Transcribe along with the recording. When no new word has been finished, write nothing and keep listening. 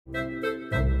Welcome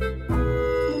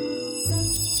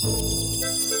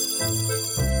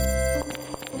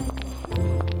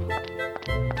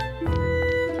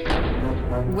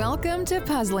to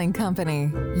Puzzling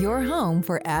Company, your home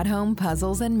for at-home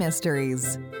puzzles and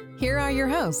mysteries. Here are your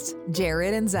hosts,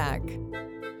 Jared and Zach.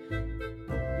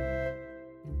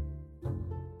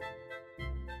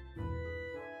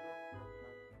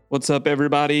 What's up,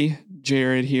 everybody?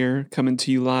 Jared here, coming to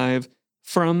you live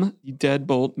from the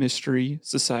Deadbolt Mystery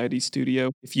Society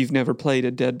studio. If you've never played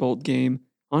a Deadbolt game,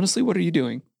 honestly, what are you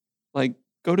doing? Like,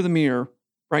 go to the mirror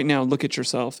right now, look at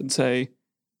yourself and say,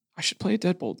 I should play a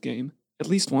Deadbolt game at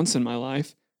least once in my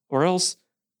life, or else,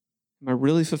 am I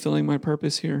really fulfilling my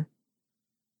purpose here?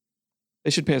 They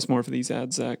should pay us more for these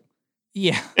ads, Zach.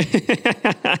 Yeah.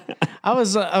 I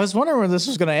was wondering where this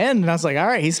was going to end, and I was like, all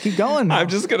right, he's keep going now.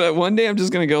 One day I'm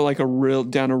just going to go like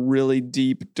down a really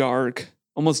deep, dark,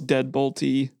 almost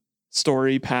Deadbolty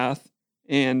story path,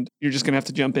 and you're just going to have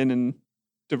to jump in and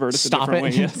divert us a different way.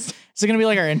 Yes. Is it going to be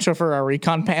like our intro for our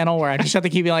recon panel where I just have to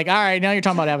keep being like, all right, now you're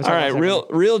talking about Avatar. All right,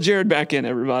 real Jared back in,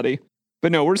 everybody.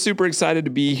 But no, we're super excited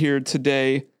to be here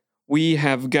today. We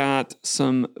have got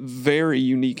some very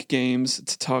unique games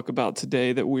to talk about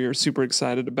today that we are super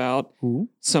excited about. Ooh.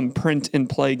 Some print and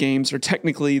play games, or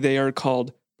technically they are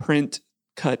called print,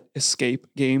 cut, escape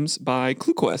games by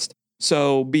ClueQuest.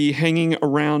 So be hanging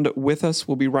around with us.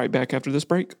 We'll be right back after this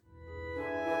break.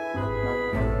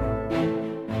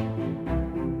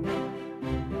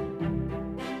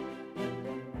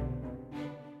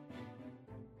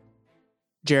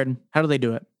 Jared, how do they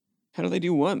do it? How do they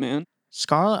do what, man?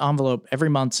 Scarlet Envelope every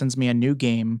month sends me a new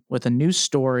game with a new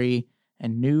story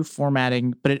and new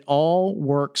formatting, but it all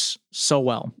works so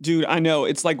well. Dude, I know.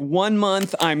 It's like 1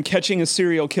 month I'm catching a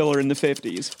serial killer in the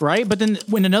 50s. Right? But then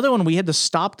when another one, we had to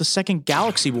stop the second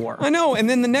Galaxy War. I know. And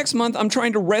then the next month I'm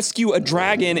trying to rescue a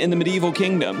dragon in the medieval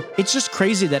kingdom. It's just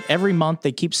crazy that every month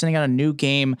they keep sending out a new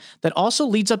game that also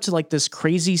leads up to like this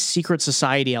crazy secret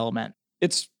society element.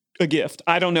 It's a gift.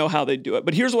 I don't know how they do it,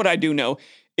 but here's what I do know.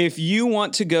 If you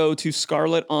want to go to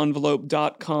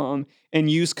scarletenvelope.com and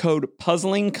use code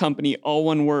Puzzling Company, all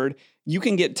one word, you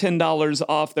can get $10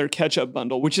 off their catch-up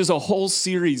bundle, which is a whole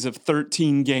series of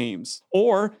 13 games.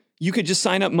 Or you could just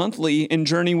sign up monthly and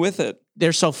journey with it.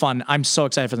 They're so fun. I'm so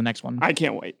excited for the next one. I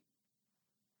can't wait.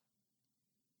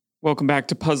 Welcome back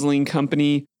to Puzzling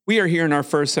Company. We are here in our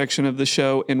first section of the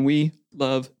show, and we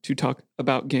love to talk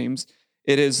about games.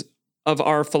 It is of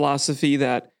our philosophy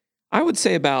that I would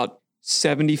say about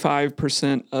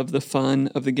 75% of the fun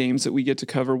of the games that we get to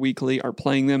cover weekly are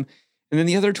playing them. And then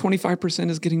the other 25%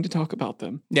 is getting to talk about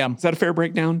them. Yeah. Is that a fair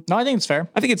breakdown? No, I think it's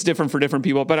fair. I think it's different for different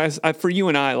people. But for you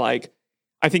and I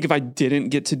think if I didn't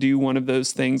get to do one of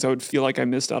those things, I would feel like I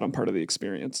missed out on part of the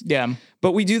experience. Yeah.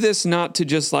 But we do this not to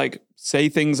just like say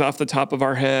things off the top of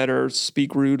our head or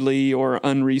speak rudely or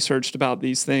unresearched about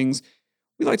these things.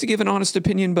 We like to give an honest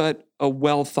opinion, but a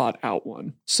well thought out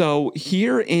one. So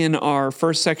here in our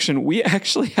first section, we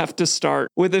actually have to start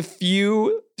with a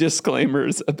few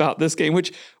disclaimers about this game,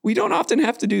 which we don't often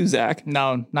have to do, Zach.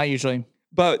 No, not usually.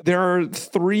 But there are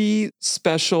 3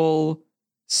 special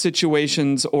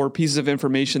situations or pieces of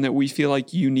information that we feel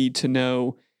like you need to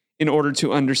know in order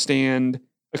to understand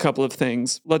a couple of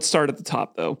things. Let's start at the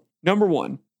top, though. Number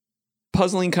 1.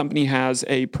 Puzzling Company has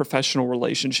a professional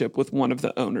relationship with one of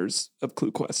the owners of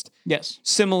ClueQuest. Yes.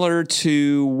 Similar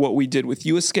to what we did with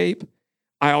YouEscape.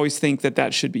 I always think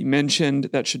that should be mentioned,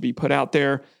 that should be put out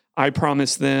there. I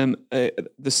promise them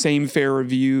the same fair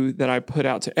review that I put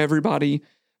out to everybody,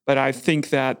 but I think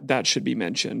that should be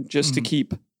mentioned just to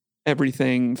keep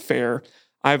everything fair.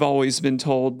 I've always been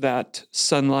told that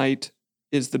sunlight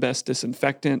is the best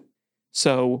disinfectant,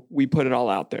 so we put it all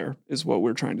out there is what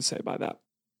we're trying to say by that.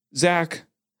 Zach,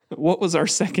 what was our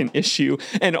second issue?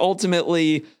 And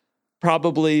ultimately,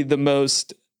 probably the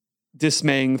most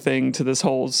dismaying thing to this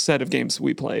whole set of games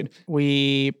we played.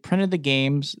 We printed the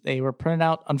games. They were printed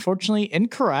out, unfortunately,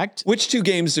 incorrect. Which 2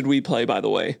 games did we play, by the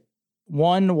way?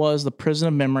 One was The Prison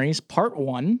of Memories, Part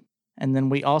 1. And then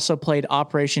we also played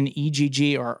Operation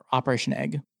EGG or Operation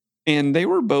Egg. And they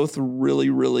were both really,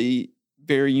 really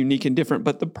very unique and different.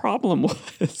 But the problem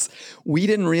was we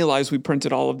didn't realize we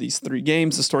printed all of these 3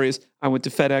 games. The story is I went to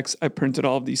FedEx. I printed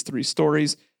all of these 3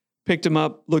 stories, picked them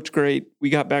up, looked great. We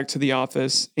got back to the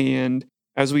office. And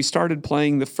as we started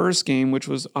playing the first game, which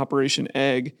was Operation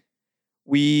Egg,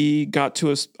 we got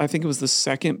to I think it was the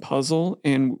second puzzle.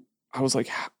 And I was like,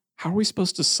 how are we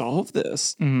supposed to solve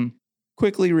this? Mm-hmm.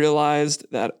 Quickly realized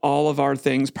that all of our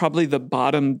things, probably the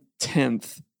bottom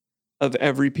 10th of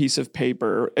every piece of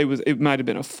paper, it might have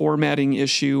been a formatting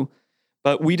issue,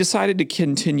 but we decided to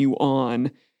continue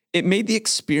on it made the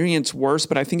experience worse,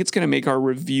 but I think it's going to make our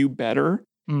review better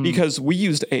because we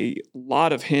used a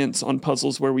lot of hints on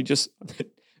puzzles where we just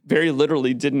very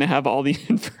literally didn't have all the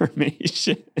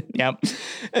information. Yep.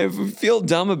 I feel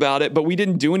dumb about it, but we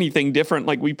didn't do anything different.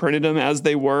 Like we printed them as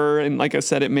they were. And like I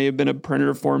said, it may have been a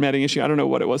printer formatting issue. I don't know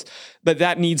what it was, but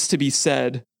that needs to be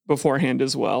said beforehand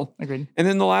as well. Agreed. And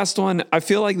then the last one, I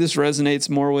feel like this resonates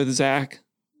more with Zach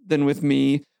than with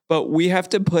me, but we have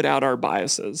to put out our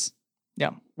biases.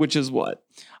 Yeah. Which is what?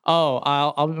 Oh,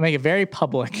 I'll make it very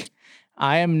public.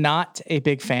 I am not a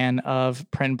big fan of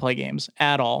print and play games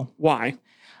at all. Why?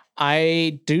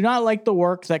 I do not like the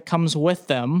work that comes with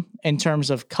them in terms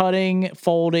of cutting,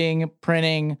 folding,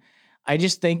 printing. I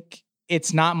just think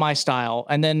it's not my style.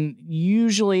 And then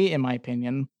usually, in my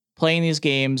opinion, playing these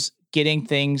games, getting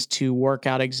things to work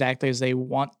out exactly as they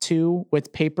want to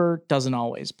with paper doesn't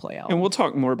always play out. And we'll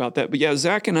talk more about that. But yeah,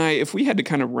 Zach and I, if we had to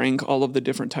kind of rank all of the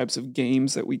different types of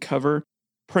games that we cover,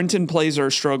 print and plays are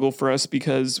a struggle for us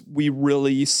because we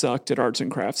really sucked at arts and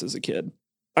crafts as a kid.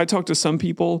 I talked to some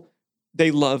people,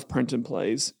 they love print and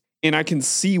plays. And I can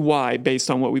see why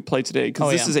based on what we play today,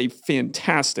 because this is a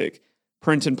fantastic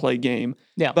print and play game.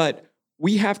 Yeah. But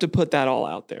we have to put that all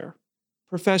out there.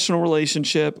 Professional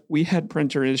relationship, we had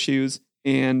printer issues,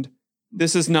 and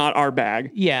this is not our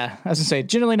bag. Yeah, as I say,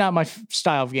 generally not my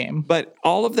style of game. But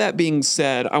all of that being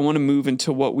said, I want to move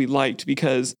into what we liked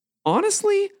because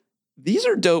honestly, these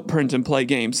are dope print and play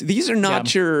games. These are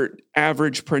not your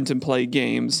average print and play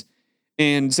games.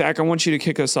 And Zach, I want you to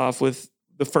kick us off with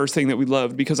the first thing that we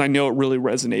loved because I know it really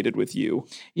resonated with you.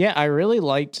 Yeah, I really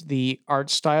liked the art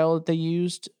style that they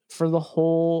used for the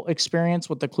whole experience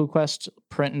with the ClueQuest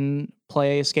print and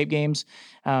play escape games,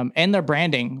 and their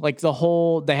branding. Like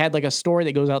they had like a story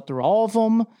that goes out through all of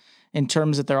them in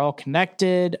terms that they're all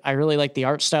connected. I really like the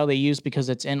art style they used because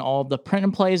it's in all of the print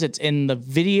and plays. It's in the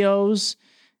videos.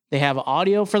 They have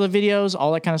audio for the videos,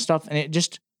 all that kind of stuff. And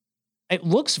it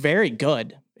looks very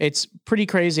good. It's pretty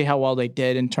crazy how well they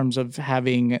did in terms of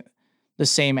having the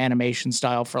same animation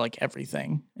style for like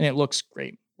everything. And it looks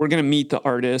great. We're going to meet the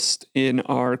artist in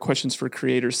our questions for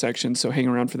creators section, so hang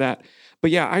around for that.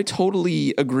 But yeah, I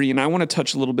totally agree. And I want to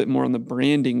touch a little bit more on the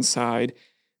branding side.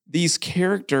 These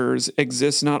characters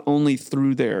exist not only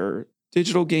through their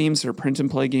digital games, their print and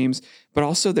play games, but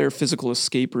also their physical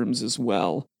escape rooms as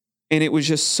well. And it was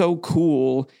just so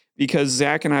cool because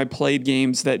Zach and I played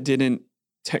games that didn't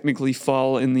technically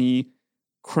fall in the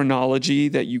chronology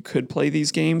that you could play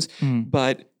these games,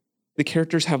 but the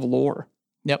characters have lore.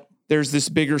 Yep. There's this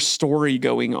bigger story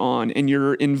going on and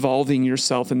you're involving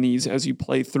yourself in these as you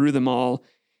play through them all.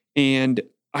 And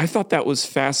I thought that was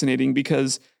fascinating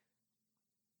because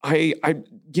I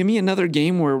give me another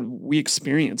game where we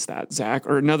experience that, Zach,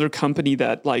 or another company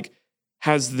that like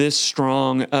has this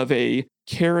strong of a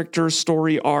character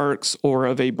story arcs or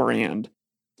of a brand.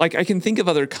 Like I can think of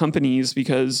other companies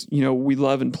because, you know, we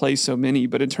love and play so many,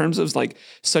 but in terms of like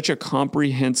such a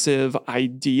comprehensive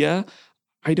idea,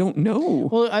 I don't know.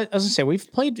 Well, as I say,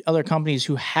 we've played other companies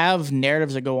who have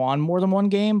narratives that go on more than one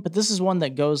game, but this is one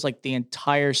that goes like the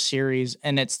entire series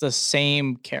and it's the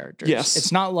same characters. Yes.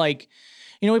 It's not like,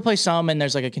 you know, we play some and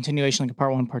there's like a continuation, like a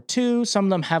part 1, part 2. Some of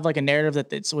them have like a narrative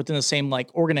that it's within the same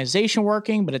like organization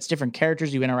working, but it's different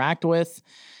characters you interact with.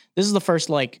 This is the first,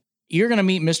 like, you're going to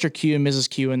meet Mr. Q and Mrs.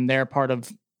 Q and they're part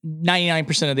of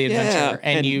 99% of the adventure. Yeah,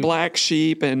 and Black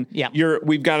Sheep and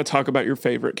we've got to talk about your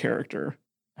favorite character.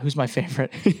 Who's my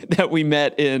favorite? That we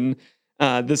met in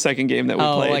the second game that we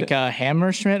played. Oh, like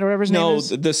Hammerschmidt or whatever his name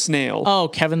is? No, the snail. Oh,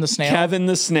 Kevin the Snail. Kevin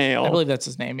the Snail. I believe that's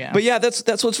his name, yeah. But yeah,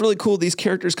 that's what's really cool. These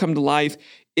characters come to life.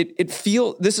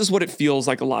 This is what it feels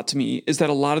like a lot to me, is that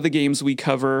a lot of the games we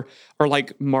cover are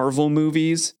like Marvel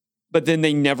movies, but then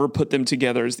they never put them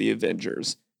together as the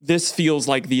Avengers. This feels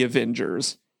like the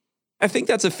Avengers. I think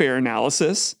that's a fair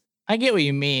analysis. I get what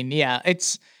you mean. Yeah,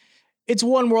 it's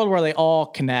one world where they all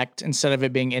connect instead of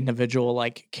it being individual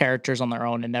like characters on their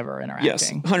own and never interacting.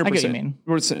 Yes, 100%. I get what you mean.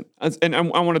 100%. And I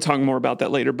want to talk more about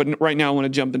that later. But right now I want to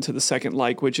jump into the second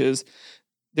like, which is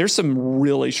there's some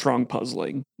really strong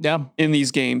puzzling in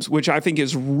these games, which I think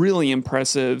is really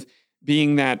impressive,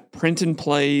 being that print and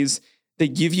plays, they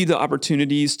give you the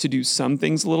opportunities to do some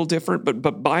things a little different.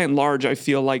 But by and large, I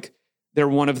feel like they're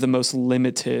one of the most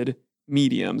limited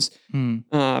mediums.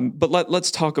 But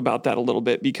let's talk about that a little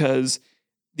bit because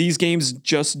these games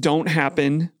just don't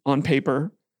happen on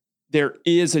paper. There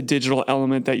is a digital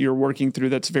element that you're working through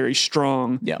that's very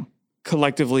strong. Yeah.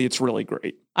 Collectively, it's really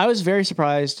great. I was very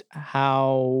surprised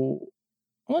how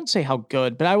I wouldn't say how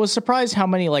good, but I was surprised how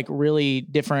many like really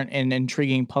different and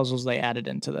intriguing puzzles they added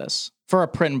into this for a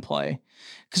print and play.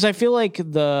 Because I feel like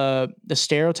the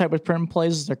stereotype with print and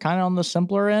plays is they're kind of on the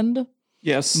simpler end.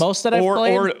 Yes. Most that I've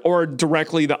played. Or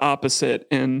directly the opposite.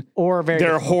 And or very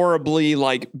they're different. horribly,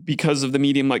 like, because of the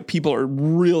medium, like people are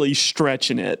really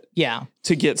stretching it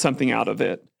to get something out of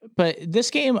it. But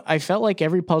this game, I felt like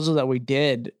every puzzle that we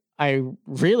did, I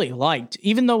really liked,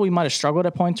 even though we might have struggled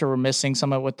at points or were missing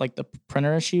some of it with like the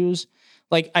printer issues.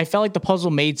 Like I felt like the puzzle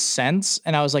made sense.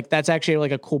 And I was like, that's actually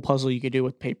like a cool puzzle you could do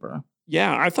with paper.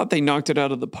 Yeah, I thought they knocked it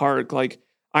out of the park. Like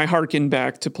I hearken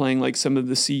back to playing like some of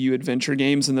the CU adventure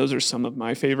games, and those are some of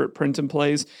my favorite print and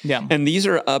plays. Yeah. And these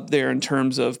are up there in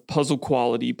terms of puzzle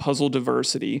quality, puzzle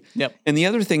diversity. Yep. And the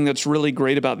other thing that's really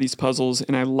great about these puzzles,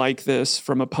 and I like this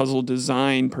from a puzzle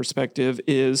design perspective,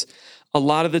 is a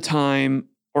lot of the time,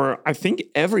 or I think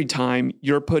every time,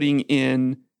 you're putting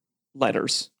in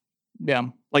letters. Yeah.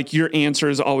 Like your answer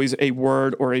is always a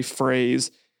word or a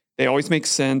phrase. They always make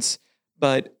sense,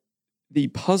 but the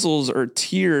puzzles are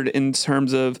tiered in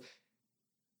terms of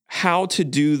how to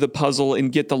do the puzzle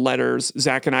and get the letters.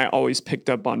 Zach and I always picked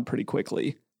up on pretty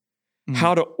quickly. Mm-hmm.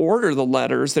 How to order the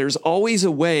letters, there's always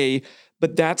a way,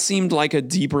 but that seemed like a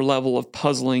deeper level of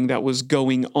puzzling that was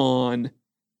going on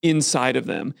inside of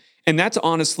them. And that's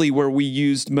honestly where we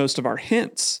used most of our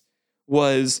hints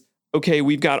was, okay,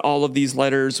 we've got all of these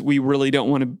letters. We really don't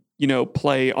want to,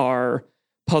 play our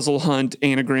puzzle hunt,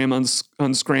 anagram,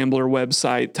 unscrambler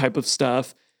website type of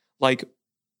stuff. Like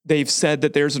they've said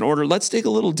that there's an order. Let's dig a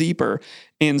little deeper.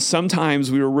 And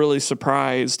sometimes we were really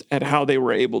surprised at how they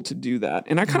were able to do that.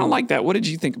 And I kind of like that. What did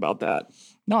you think about that?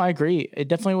 No, I agree. It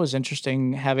definitely was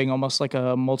interesting having almost like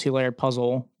a multi-layered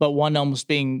puzzle, but one almost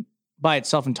being by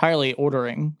itself entirely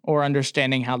ordering or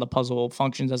understanding how the puzzle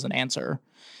functions as an answer.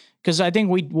 Because I think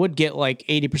we would get like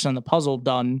 80% of the puzzle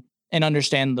done and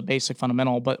understand the basic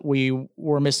fundamental, but we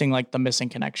were missing like the missing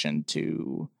connection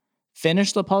to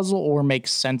finish the puzzle or make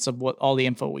sense of what all the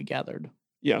info we gathered.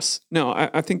 Yes. No,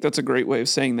 I think that's a great way of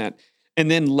saying that. And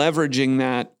then leveraging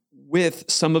that with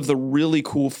some of the really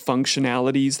cool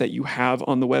functionalities that you have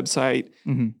on the website.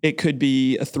 Mm-hmm. It could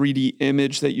be a 3D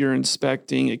image that you're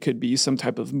inspecting. It could be some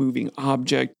type of moving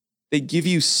object. They give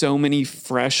you so many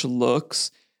fresh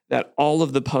looks that all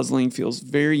of the puzzling feels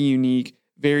very unique,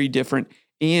 very different,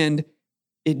 and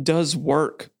it does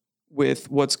work with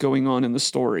what's going on in the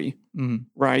story,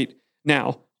 right?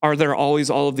 Now, are there always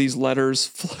all of these letters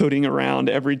floating around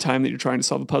every time that you're trying to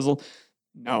solve a puzzle?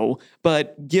 No,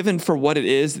 but given for what it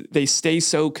is, they stay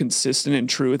so consistent and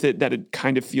true with it that it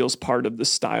kind of feels part of the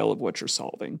style of what you're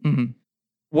solving. Mm-hmm.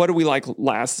 What do we like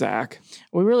last, Zach?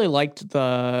 We really liked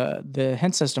the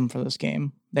hint system for this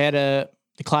game. They had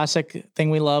the classic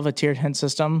thing we love, a tiered hint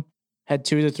system. Had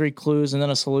 2 to 3 clues and then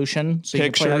a solution. So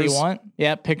pictures. You can play how you want.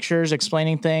 Yeah, pictures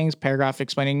explaining things, paragraph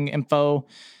explaining info.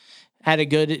 Had a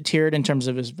good tiered in terms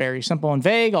of it's very simple and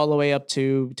vague, all the way up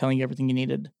to telling you everything you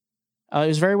needed. It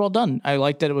was very well done. I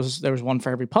liked that there was one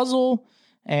for every puzzle,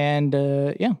 and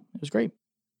it was great.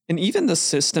 And even the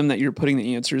system that you're putting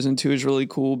the answers into is really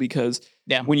cool because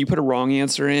when you put a wrong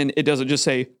answer in, it doesn't just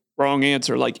say wrong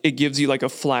answer. Like it gives you like a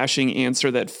flashing answer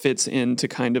that fits into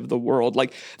kind of the world.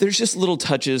 Like there's just little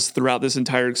touches throughout this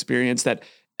entire experience that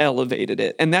elevated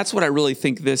it. And that's what I really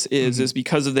think this is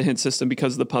because of the hint system,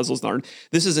 because of the puzzles.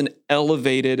 This is an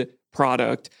elevated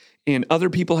product. And other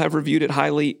people have reviewed it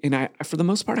highly. And I, for the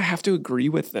most part, I have to agree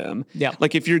with them. Yeah.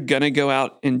 Like if you're going to go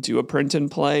out and do a print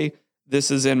and play, this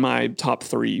is in my top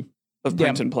 3 of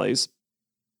print and plays.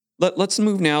 Let's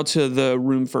move now to the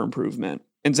room for improvement.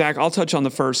 And Zach, I'll touch on the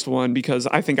first one because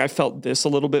I think I felt this a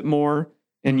little bit more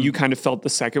and you kind of felt the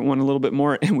second one a little bit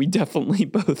more. And we definitely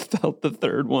both felt the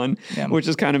third one, which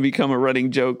has kind of become a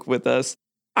running joke with us.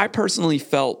 I personally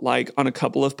felt like on a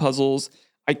couple of puzzles,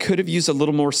 I could have used a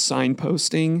little more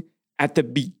signposting at the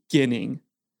beginning.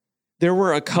 There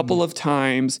were a couple of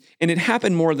times, and it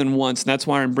happened more than once, and that's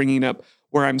why I'm bringing it up,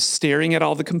 where I'm staring at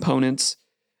all the components.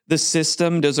 The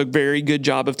system does a very good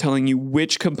job of telling you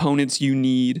which components you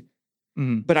need.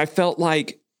 But I felt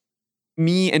like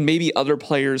me and maybe other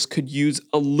players could use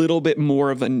a little bit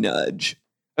more of a nudge.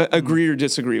 Agree or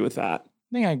disagree with that?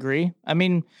 I think I agree. I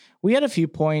mean, we had a few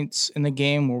points in the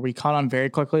game where we caught on very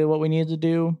quickly what we needed to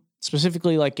do.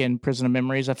 Specifically, like in Prison of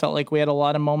Memories, I felt like we had a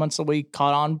lot of moments that we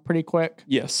caught on pretty quick.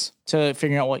 Yes. To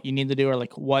figuring out what you need to do or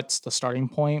like what's the starting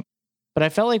point. But I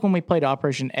felt like when we played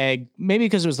Operation Egg, maybe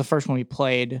because it was the first one we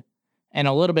played, and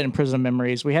a little bit in Prison of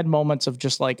Memories, we had moments of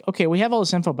just like, okay, we have all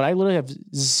this info, but I literally have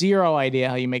zero idea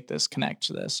how you make this connect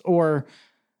to this. Or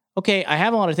okay, I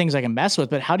have a lot of things I can mess with,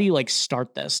 but how do you like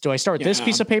start this? Do I start with this Yeah.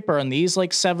 piece of paper and these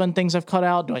like 7 things I've cut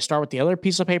out? Do I start with the other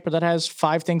piece of paper that has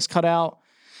 5 things cut out?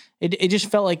 It just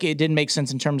felt like it didn't make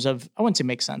sense in terms of, I wouldn't say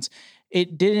make sense.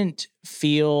 It didn't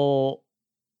feel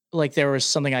like there was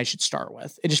something I should start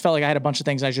with. It just felt like I had a bunch of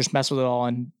things. I just messed with it all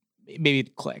and maybe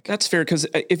it'd click. That's fair, because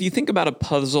if you think about a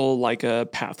puzzle like a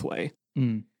pathway,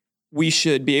 we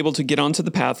should be able to get onto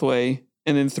the pathway,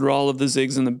 and then through all of the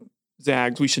zigs and the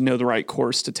zags, we should know the right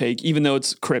course to take, even though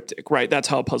it's cryptic, right? That's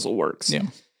how a puzzle works. Yeah.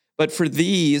 But for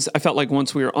these, I felt like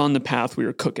once we were on the path, we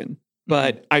were cooking.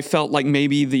 But I felt like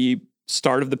maybe the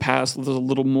start of the path was a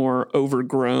little more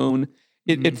overgrown.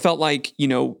 It felt like,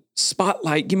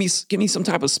 spotlight, give me some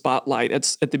type of spotlight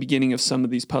at the beginning of some of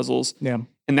these puzzles. Yeah.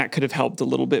 And that could have helped a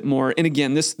little bit more. And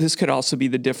again, this could also be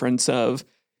the difference of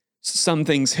some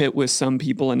things hit with some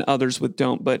people and others with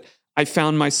don't. But I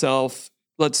found myself,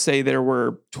 let's say there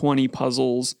were 20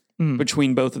 puzzles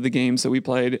between both of the games that we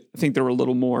played. I think there were a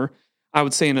little more. I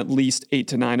would say in at least 8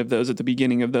 to 9 of those, at the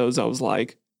beginning of those, I was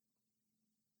like,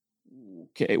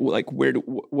 okay, like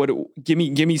give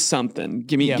me something,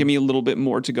 give me a little bit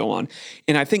more to go on.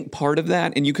 And I think part of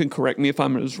that, and you can correct me if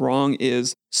I'm wrong,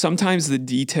 is sometimes the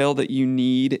detail that you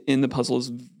need in the puzzle is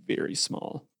very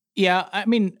small. Yeah. I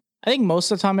mean, I think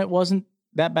most of the time it wasn't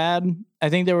that bad. I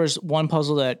think there was one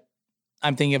puzzle that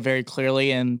I'm thinking of very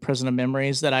clearly in Prison of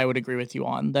Memories that I would agree with you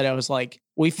on, that I was like,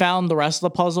 we found the rest of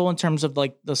the puzzle in terms of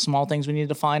like the small things we needed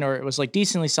to find, or it was like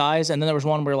decently sized. And then there was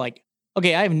one where like,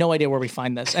 okay, I have no idea where we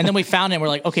find this. And then we found it and we're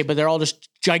like, okay, but they're all just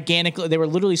gigantic. They were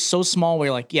literally so small.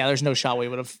 We're like, yeah, there's no shot we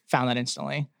would have found that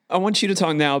instantly. I want you to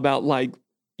talk now about, like,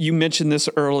 you mentioned this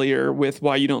earlier with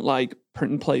why you don't like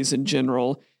print and plays in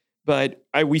general, but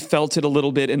we felt it a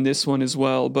little bit in this one as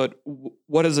well. But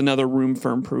what is another room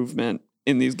for improvement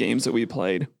in these games that we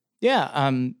played?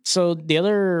 Yeah. So the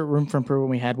other room for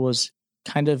improvement we had was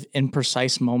kind of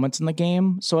imprecise moments in the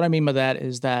game. So what I mean by that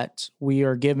is that we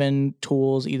are given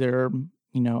tools either,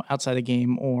 outside the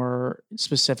game or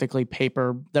specifically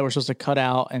paper that we're supposed to cut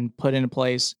out and put into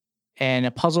place. And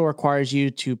a puzzle requires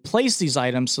you to place these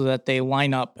items so that they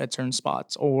line up at certain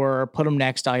spots or put them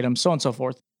next to items, so on and so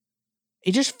forth.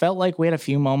 It just felt like we had a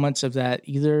few moments of that,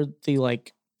 either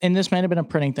and this might have been a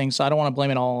printing thing, so I don't want to blame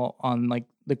it all on like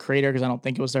the creator, because I don't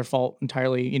think it was their fault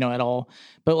entirely, at all.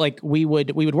 But like we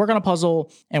would work on a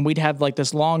puzzle and we'd have like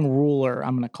this long ruler,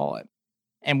 I'm going to call it,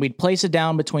 and we'd place it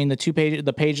down between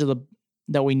the page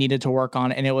that we needed to work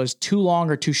on, and it was too long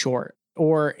or too short,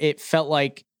 or it felt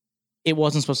like it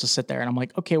wasn't supposed to sit there. And I'm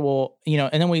like, okay, well,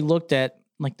 and then we looked at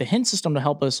like the hint system to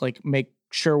help us like make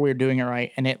sure we were doing it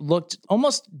right, and it looked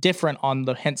almost different on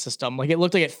the hint system. Like it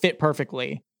looked like it fit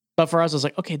perfectly. But for us, I was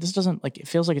like, okay, this doesn't, like, it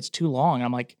feels like it's too long. And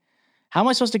I'm like, how am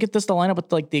I supposed to get this to line up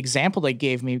with like the example they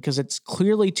gave me? Because it's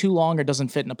clearly too long or doesn't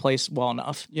fit into place well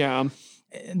enough. Yeah.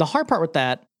 The hard part with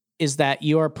that is that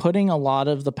you are putting a lot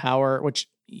of the power, which,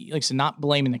 like I said, not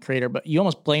blaming the creator, but you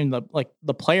almost blame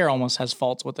the player almost has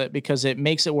faults with it, because it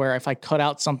makes it where if I cut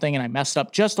out something and I messed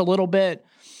up just a little bit,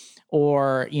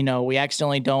 or, we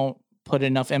accidentally don't put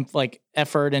enough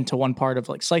effort into one part of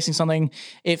like slicing something,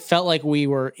 it felt like we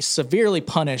were severely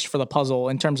punished for the puzzle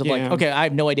in terms of like, okay, I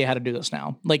have no idea how to do this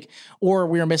now. Like, or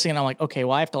we were missing it. And I'm like, okay,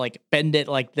 well, I have to like bend it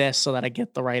like this so that I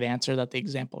get the right answer that the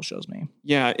example shows me.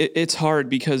 Yeah. It's hard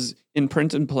because in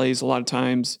print and plays, a lot of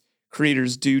times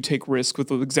creators do take risk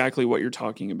with exactly what you're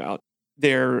talking about.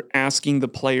 They're asking the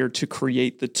player to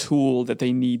create the tool that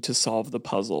they need to solve the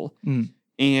puzzle.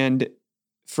 And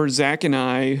for Zach and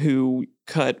I, who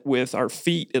cut with our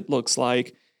feet, it looks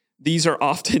like these are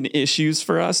often issues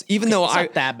for us, even though it's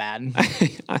not that bad.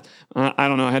 I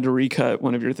don't know. I had to recut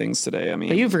one of your things today. I mean,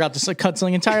 but you forgot to cut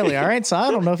something entirely. All right. So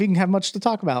I don't know if you can have much to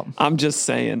talk about. I'm just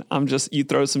saying, you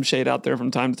throw some shade out there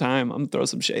from time to time. I'm throw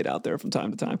some shade out there from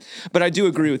time to time. But I do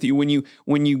agree with you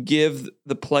when you give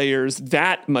the players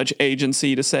that much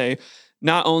agency to say,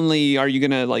 not only are you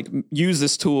going to like use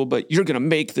this tool, but you're going to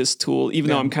make this tool, even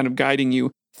though I'm kind of guiding you.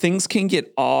 Things can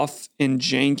get off and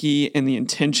janky, and the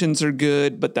intentions are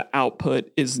good, but the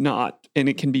output is not, and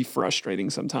it can be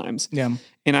frustrating sometimes. Yeah.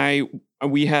 And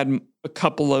we had a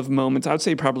couple of moments, I would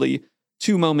say probably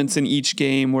 2 moments in each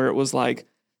game where it was like,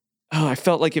 oh, I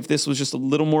felt like if this was just a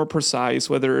little more precise,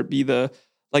 whether it be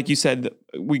like you said,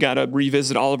 we got to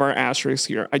revisit all of our asterisks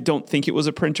here. I don't think it was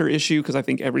a printer issue, because I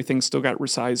think everything still got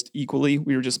resized equally.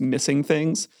 We were just missing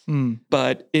things,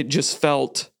 but it just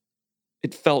felt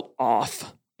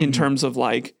off. In terms of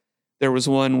like, there was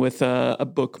one with a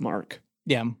bookmark.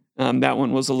 Yeah. That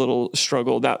one was a little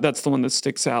struggle. That's the one that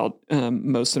sticks out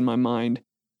most in my mind.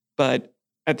 But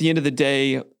at the end of the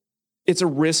day, it's a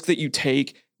risk that you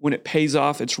take. When it pays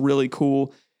off, it's really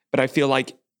cool. But I feel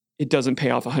like it doesn't pay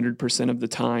off 100% of the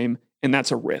time, and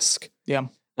that's a risk. Yeah.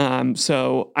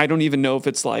 So I don't even know if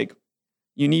it's like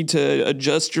you need to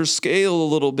adjust your scale a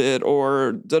little bit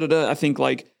or da-da-da. I think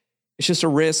like it's just a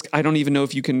risk. I don't even know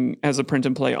if you can, as a print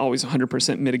and play, always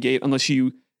 100% mitigate unless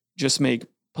you just make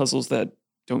puzzles that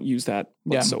don't use that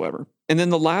whatsoever. And then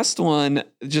the last one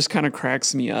just kind of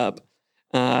cracks me up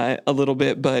a little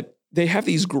bit, but they have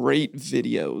these great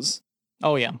videos.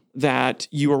 Oh, yeah. That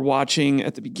you are watching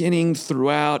at the beginning,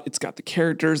 throughout. It's got the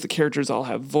characters. The characters all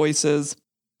have voices.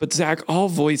 But Zach, all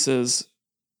voices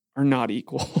are not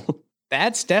equal.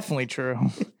 That's definitely true.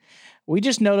 We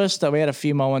just noticed that we had a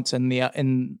few moments in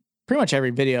pretty much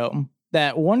every video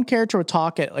that one character would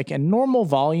talk at like a normal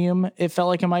volume, it felt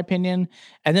like, in my opinion,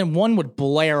 and then one would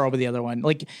blare over the other one.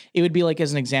 Like it would be like,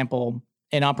 as an example,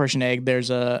 in Operation Egg,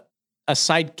 there's a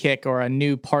sidekick or a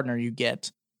new partner you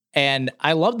get. And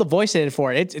I love the voice they did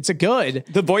for it. It's a good.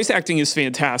 The voice acting is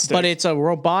fantastic. But it's a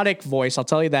robotic voice, I'll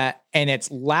tell you that. And it's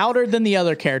louder than the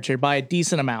other character by a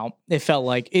decent amount. It felt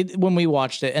like it when we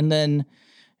watched it. And then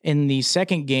in the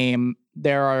second game,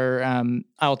 there are,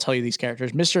 I'll tell you these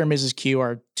characters. Mr. and Mrs. Q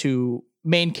are two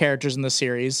main characters in the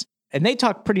series. And they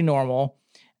talk pretty normal.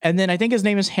 And then I think his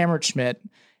name is Hammerschmidt.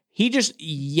 He just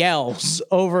yells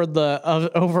over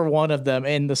over one of them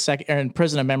in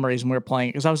Prison of Memories when we were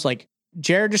playing. Because I was like,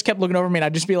 Jared just kept looking over me, and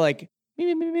I'd just be like,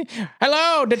 me.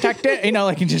 Hello, detective.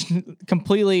 Like just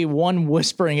completely one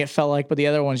whispering, it felt like, but the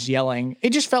other one's yelling.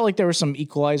 It just felt like there was some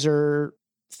equalizer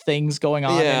things going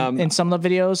on in some of the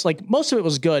videos. Like most of it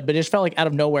was good, but it just felt like out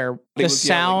of nowhere, the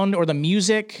sound or the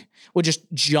music would just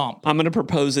jump. I'm going to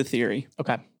propose a theory.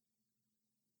 Okay.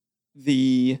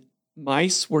 The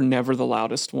mice were never the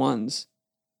loudest ones,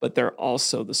 but they're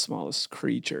also the smallest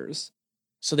creatures.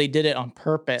 So they did it on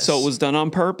purpose. So it was done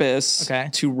on purpose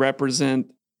to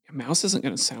represent a mouse isn't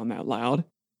going to sound that loud.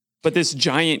 But this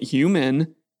giant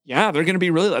human, they're going to be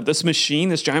really loud. This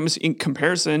giant machine, in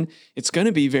comparison, it's going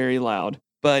to be very loud.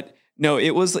 But no,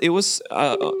 it was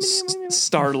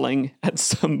startling at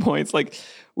some points. Like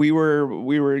we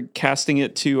were casting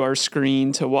it to our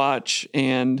screen to watch,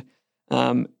 and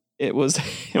it was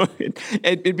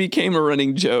it became a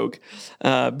running joke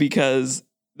because.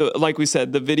 Like we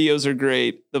said, the videos are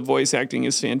great. The voice acting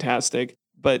is fantastic.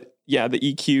 But the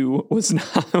EQ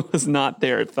was not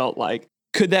there. It felt like,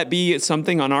 could that be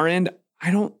something on our end? I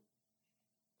don't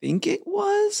think it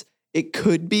was. It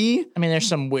could be. I mean, there's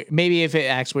some weird, maybe if it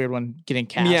acts weird when getting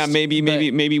cast. Yeah, maybe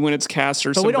when it's cast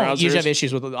or some browsers. But we don't usually have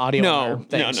issues with the audio. No.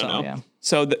 Yeah.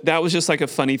 So that was just like a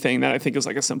funny thing that I think is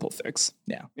like a simple fix.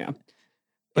 Yeah. But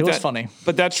it was funny.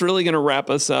 But that's really going to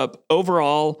wrap us up.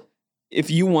 Overall, if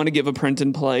you want to give a print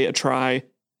and play a try,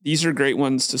 these are great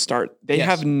ones to start. They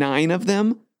have 9 of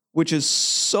them, which is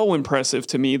so impressive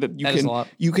to me that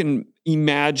you can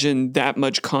imagine that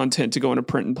much content to go into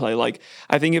print and play. Like,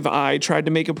 I think if I tried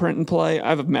to make a print and play,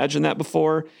 I've imagined that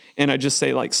before, and I just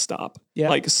say like, stop. Yeah.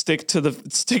 Like stick to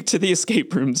the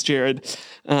escape rooms, Jared.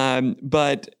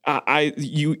 But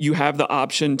you have the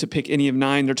option to pick any of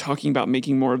 9. They're talking about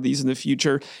making more of these in the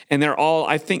future, and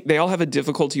I think they all have a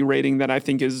difficulty rating that I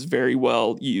think is very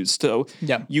well used. So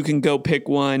you can go pick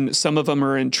one. Some of them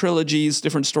are in trilogies,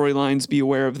 different storylines. Be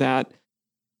aware of that.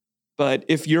 But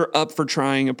if you're up for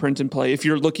trying a print and play, if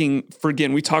you're looking for,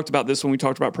 again, we talked about this when we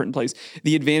talked about print and plays,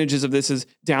 the advantages of this is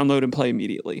download and play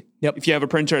immediately. Yep. If you have a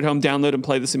printer at home, download and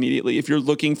play this immediately. If you're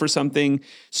looking for something,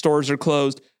 stores are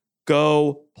closed,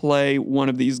 go play one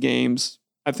of these games.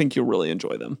 I think you'll really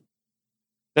enjoy them.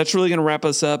 That's really going to wrap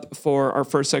us up for our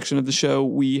first section of the show.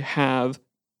 We have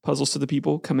Puzzles to the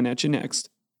People coming at you next.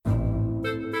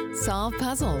 Solve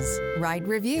puzzles, write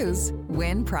reviews,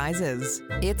 win prizes.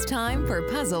 It's time for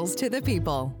Puzzles to the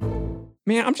People.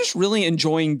 Man, I'm just really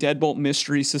enjoying Deadbolt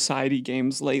Mystery Society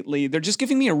games lately. They're just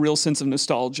giving me a real sense of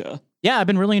nostalgia. Yeah, I've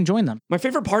been really enjoying them. My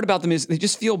favorite part about them is they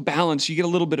just feel balanced. You get a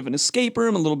little bit of an escape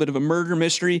room, a little bit of a murder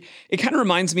mystery. It kind of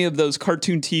reminds me of those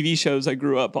cartoon TV shows I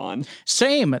grew up on.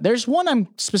 Same. There's one I'm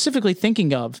specifically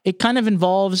thinking of. It kind of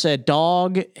involves a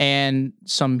dog and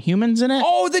some humans in it.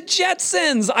 Oh, the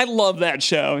Jetsons. I love that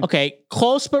show. Okay,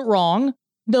 close but wrong.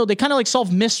 No, they kind of like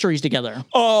solve mysteries together.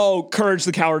 Oh, Courage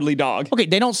the Cowardly Dog. Okay,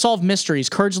 they don't solve mysteries.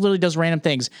 Courage literally does random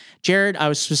things. Jared, I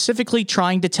was specifically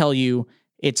trying to tell you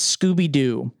it's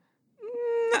Scooby-Doo.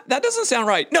 That doesn't sound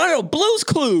right. No, Blue's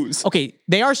Clues. Okay,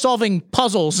 they are solving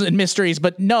puzzles and mysteries,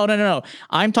 but no.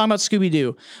 I'm talking about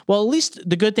Scooby-Doo. Well, at least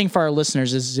the good thing for our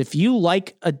listeners is if you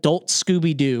like adult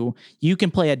Scooby-Doo, you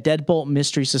can play a Deadbolt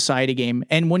Mystery Society game.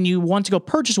 And when you want to go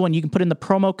purchase one, you can put in the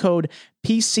promo code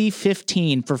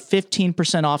PC15 for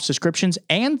 15% off subscriptions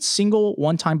and single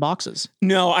one-time boxes.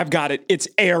 No, I've got it. It's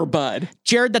Air Bud.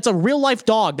 Jared, that's a real-life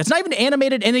dog. That's not even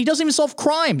animated, and he doesn't even solve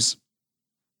crimes.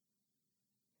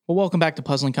 Well, welcome back to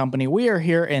Puzzling Company. We are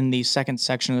here in the second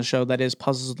section of the show that is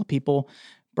Puzzles of the People,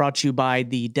 brought to you by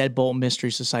the Deadbolt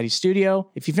Mystery Society studio.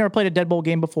 If you've never played a Deadbolt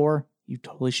game before, you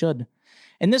totally should.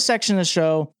 In this section of the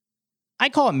show, I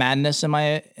call it madness in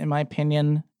my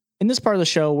opinion. In this part of the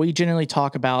show, we generally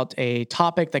talk about a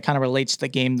topic that kind of relates to the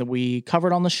game that we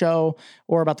covered on the show,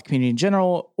 or about the community in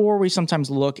general, or we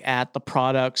sometimes look at the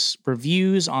product's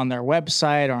reviews on their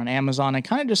website or on Amazon and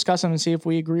kind of discuss them and see if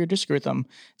we agree or disagree with them.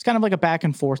 It's kind of like a back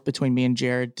and forth between me and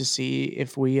Jared to see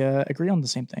if we agree on the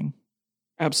same thing.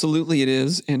 Absolutely it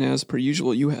is. And as per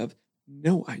usual, you have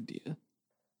no idea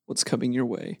what's coming your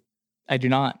way. I do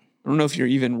not. I don't know if you're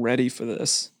even ready for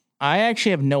this. I actually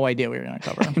have no idea what we're going to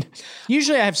cover.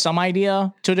 Usually I have some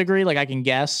idea to a degree, like I can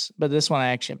guess, but this one I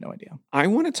actually have no idea. I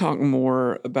want to talk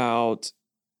more about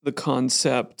the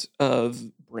concept of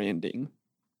branding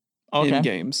in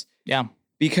games. Yeah.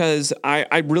 Because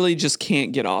I really just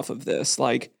can't get off of this.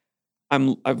 Like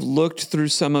I've looked through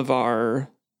some of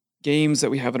our games that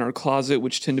we have in our closet,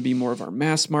 which tend to be more of our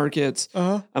mass markets.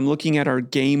 I'm looking at our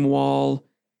game wall,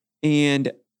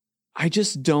 and I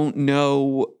just don't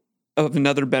know of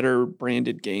another better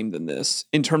branded game than this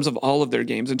in terms of all of their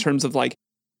games, in terms of like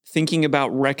thinking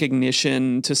about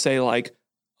recognition to say like,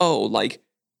 oh, like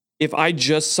if I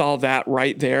just saw that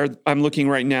right there, I'm looking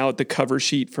right now at the cover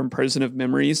sheet from Prison of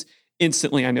Memories.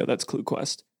 Instantly, I know that's Clue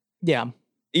Quest. Yeah.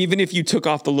 Even if you took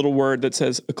off the little word that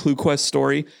says a Clue Quest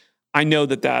story, I know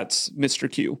that that's Mr.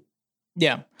 Q.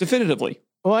 Yeah. Definitively.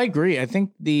 Well, I agree. I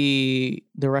think the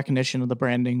recognition of the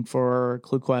branding for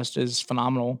Clue Quest is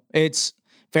phenomenal. It's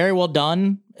very well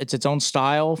done. It's its own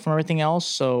style from everything else,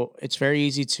 so it's very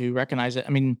easy to recognize it.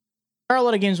 I mean, there are a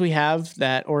lot of games we have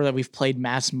that we've played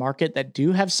mass market that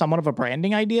do have somewhat of a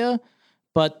branding idea,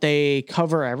 but they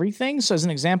cover everything. So as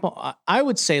an example, I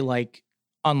would say like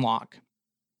Unlock.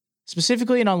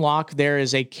 Specifically in Unlock, there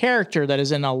is a character that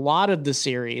is in a lot of the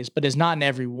series, but is not in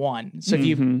every one. So if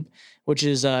you, which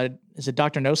is it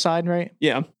Dr. No Side, right?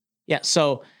 Yeah. Yeah.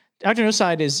 So Dr. No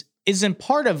Side isn't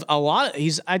part of a lot.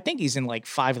 I think he's in like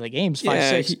 5 of the games,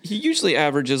 5, 6. He usually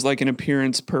averages like an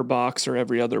appearance per box or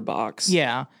every other box.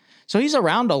 Yeah. So he's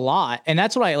around a lot. And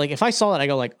that's what I like. If I saw that, I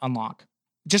go like Unlock,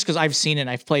 just because I've seen it and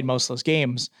I've played most of those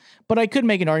games. But I could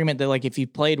make an argument that like if you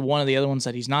played one of the other ones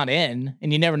that he's not in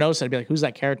and you never noticed, I'd be like, who's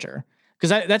that character?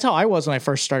 Because that's how I was when I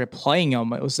first started playing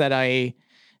them. It was that I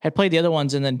had played the other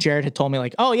ones, and then Jared had told me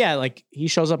like, oh yeah, like he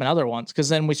shows up in other ones. Because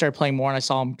then we started playing more and I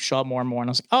saw him show up more and more. And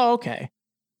I was like, oh, okay.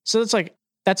 So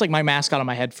that's like my mascot on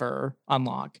my head for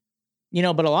Unlock,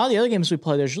 but a lot of the other games we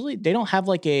play, they don't have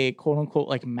like a quote unquote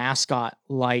like mascot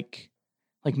like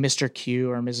Mr. Q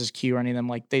or Mrs. Q or any of them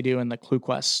like they do in the Clue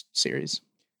Quest series.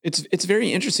 It's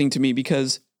very interesting to me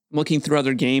because I'm looking through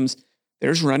other games,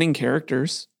 there's running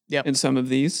characters in some of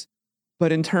these,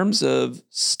 but in terms of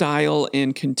style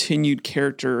and continued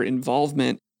character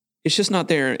involvement, it's just not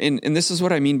there. And this is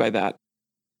what I mean by that.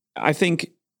 I think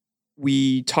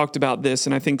we talked about this,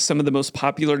 and I think some of the most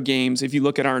popular games, if you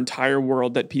look at our entire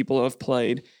world that people have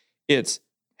played, it's,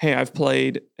 hey, I've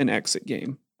played an exit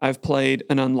game. I've played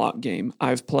an unlock game.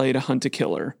 I've played a hunt a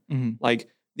killer. Like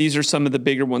these are some of the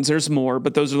bigger ones. There's more,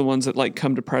 but those are the ones that like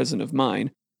come to present of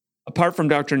mine. Apart from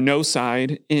Dr. No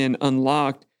Side in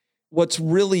Unlocked, what's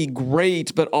really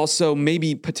great, but also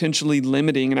maybe potentially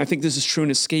limiting, and I think this is true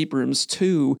in escape rooms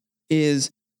too,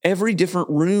 is every different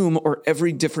room or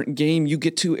every different game, you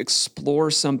get to explore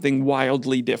something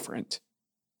wildly different,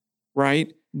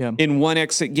 right? Yeah. In one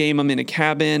exit game, I'm in a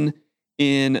cabin.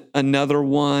 In another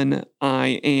one,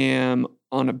 I am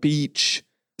on a beach.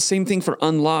 Same thing for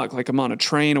Unlock. Like I'm on a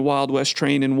train, a Wild West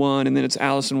train in one, and then it's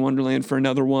Alice in Wonderland for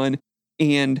another one.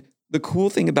 And the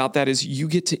cool thing about that is you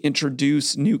get to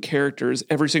introduce new characters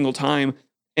every single time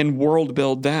and world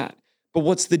build that. But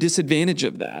what's the disadvantage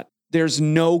of that? There's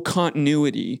no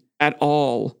continuity at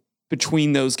all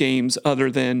between those games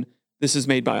other than this is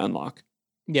made by Unlock.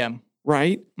 Yeah.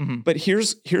 Right? But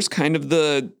here's kind of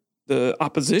the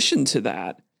opposition to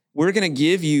that. We're going to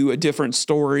give you a different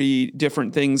story,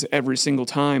 different things every single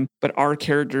time, but our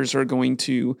characters are going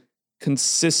to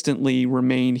consistently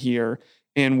remain here,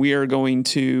 and we are going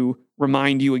to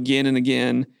remind you again and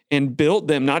again and build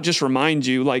them, not just remind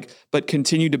you, but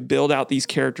continue to build out these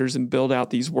characters and build out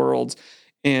these worlds.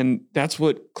 And that's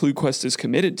what ClueQuest is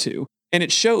committed to. And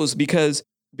it shows because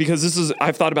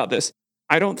I've thought about this.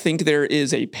 I don't think there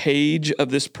is a page of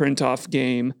this print off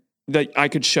game that I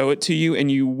could show it to you and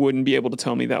you wouldn't be able to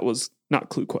tell me that was not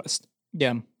ClueQuest.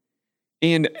 Yeah.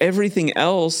 And everything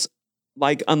else,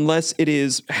 like unless it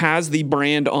has the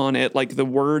brand on it, like the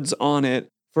words on it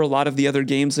for a lot of the other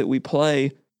games that we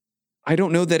play, I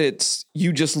don't know that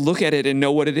you just look at it and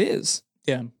know what it is.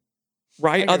 Yeah.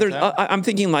 Right? I'm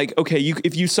thinking like, okay,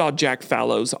 if you saw Jack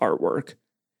Fallow's artwork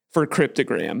for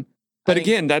Cryptogram, but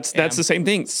again, that's the same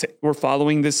thing. We're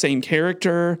following the same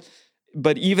character,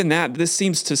 but even that, this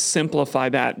seems to simplify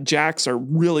that. Jacks are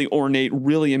really ornate,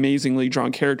 really amazingly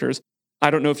drawn characters. I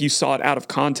don't know if you saw it out of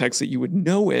context that you would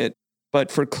know it,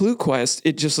 but for ClueQuest,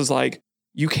 it just is like,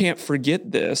 you can't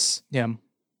forget this. Yeah.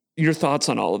 Your thoughts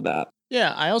on all of that?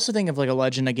 Yeah, I also think of like a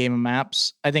Legend, a Game of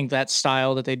Maps. I think that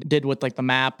style that they did with like the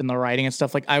map and the writing and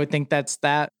stuff, like I would think that's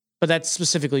that, but that's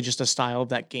specifically just a style of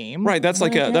that game. Right, that's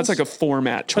like a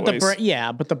format choice.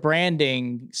 But the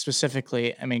branding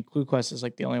specifically, I mean, ClueQuest is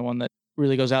like the only one that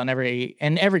really goes out in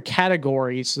every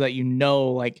category so that you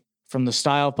know, like from the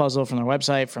style puzzle, from their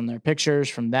website, from their pictures,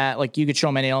 from that, like you could show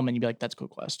them any element, you'd be like, that's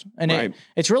ClueQuest. And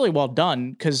it's really well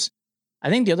done because I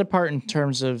think the other part in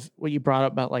terms of what you brought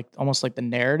up about like almost like the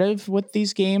narrative with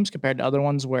these games compared to other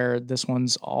ones where this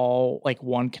one's all like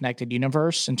one connected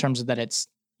universe in terms of that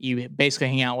you basically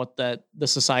hang out with the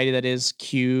society that is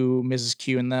Q, Mrs.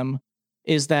 Q and them,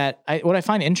 is that what I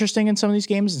find interesting in some of these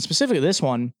games, and specifically this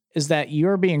one, is that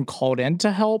you're being called in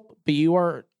to help, but you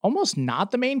are almost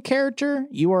not the main character.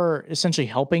 You are essentially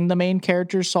helping the main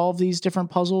character solve these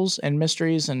different puzzles and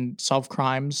mysteries and solve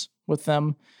crimes with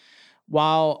them.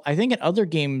 While I think in other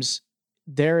games,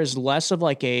 there is less of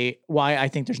like why I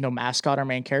think there's no mascot or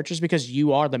main characters, because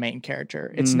you are the main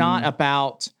character. It's not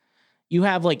about, you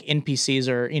have like NPCs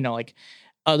or, you know, like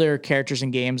other characters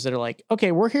in games that are like,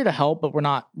 okay, we're here to help, but we're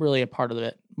not really a part of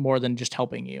it more than just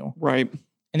helping you. Right.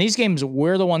 In these games,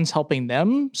 we're the ones helping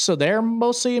them. So they're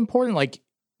mostly important. Like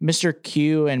Mr.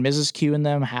 Q and Mrs. Q and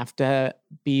them have to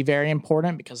be very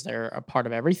important because they're a part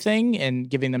of everything and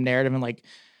giving them narrative and like,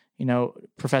 you know,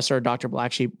 Professor or Dr.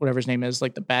 Black Sheep, whatever his name is,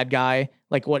 like the bad guy,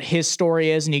 like what his story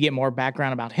is. And you get more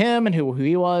background about him and who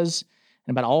he was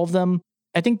and about all of them.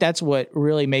 I think that's what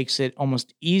really makes it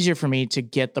almost easier for me to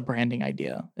get the branding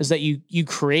idea, is that you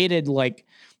created like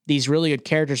these really good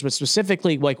characters, but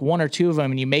specifically like one or two of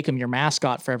them, and you make them your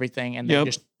mascot for everything. And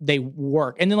they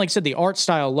work. And then, like I said, the art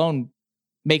style alone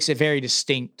makes it very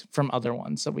distinct from other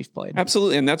ones that we've played.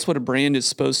 Absolutely. And that's what a brand is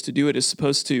supposed to do. It is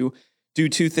supposed to do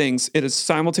two things. It is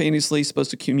simultaneously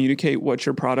supposed to communicate what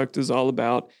your product is all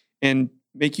about and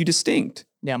make you distinct.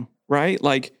 Yeah. Right?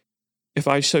 Like if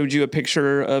I showed you a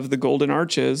picture of the Golden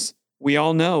Arches, we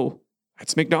all know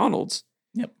that's McDonald's.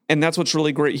 Yep. And that's what's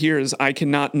really great here is I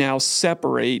cannot now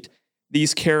separate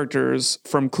these characters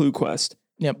from ClueQuest.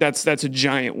 Yep. That's a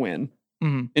giant win,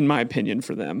 in my opinion,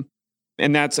 for them.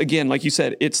 And that's, again, like you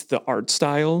said, it's the art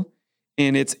style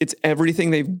and it's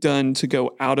everything they've done to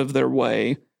go out of their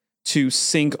way to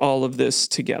sync all of this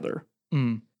together.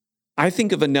 I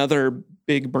think of another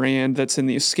big brand that's in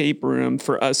the escape room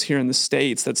for us here in the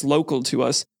States that's local to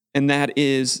us, and that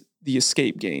is the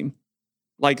Escape game.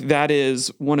 Like that is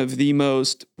one of the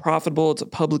most profitable. It's a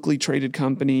publicly traded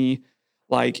company.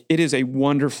 Like it is a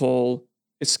wonderful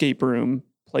escape room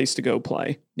place to go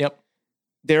play. Yep.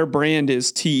 Their brand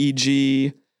is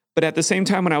TEG. But at the same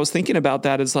time, when I was thinking about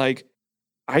that, is like,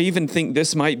 I even think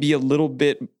this might be a little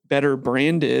bit better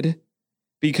branded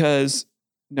because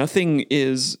nothing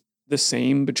is the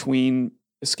same between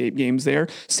escape games there.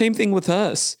 Same thing with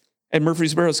us at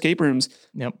Murfreesboro Escape Rooms.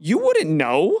 Yep. You wouldn't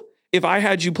know if I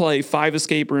had you play 5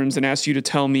 escape rooms and asked you to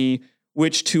tell me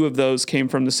which 2 of those came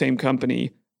from the same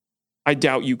company. I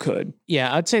doubt you could.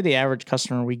 Yeah, I'd say the average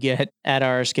customer we get at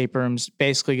our escape rooms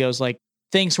basically goes like,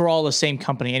 thinks we're all the same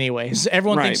company anyways.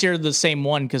 Everyone thinks you're the same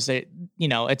one because they, you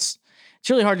know, it's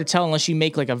really hard to tell unless you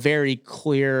make like a very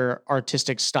clear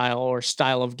artistic style or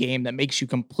style of game that makes you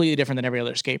completely different than every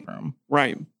other escape room.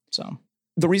 Right. So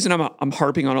the reason I'm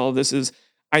harping on all of this is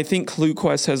I think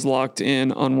ClueQuest has locked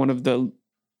in on one of the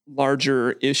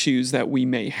larger issues that we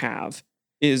may have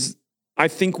is I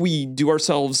think we do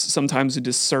ourselves sometimes a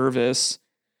disservice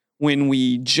when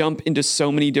we jump into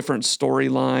so many different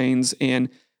storylines and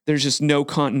there's just no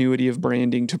continuity of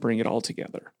branding to bring it all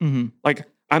together. Like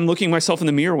I'm looking myself in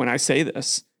the mirror when I say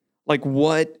this, like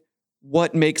what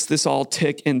makes this all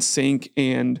tick and sync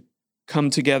and come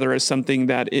together as something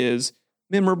that is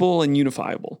memorable and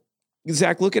unifiable.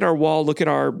 Zach, look at our wall, look at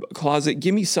our closet.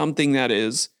 Give me something that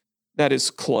is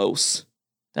close.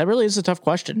 That really is a tough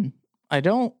question. I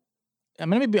don't I'm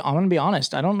gonna be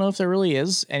honest. I don't know if there really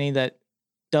is any that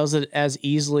does it as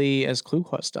easily as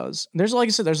ClueQuest does. There's, like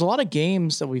I said, there's a lot of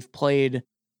games that we've played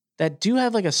that do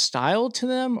have like a style to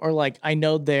them, or like I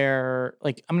know they're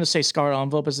like, I'm gonna say Scarlet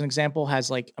Envelope as an example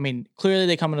has like, I mean, clearly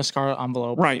they come in a Scarlet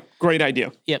Envelope. Right. Great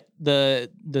idea. Yep. The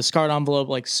Scarlet Envelope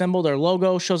like symbol, their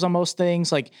logo shows on most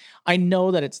things. Like I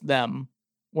know that it's them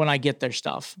when I get their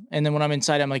stuff. And then when I'm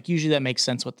inside, I'm like, usually that makes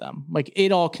sense with them. Like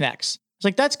it all connects. It's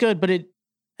like, that's good, but I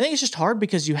think it's just hard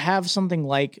because you have something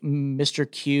like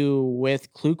Mr. Q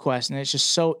with ClueQuest, and it's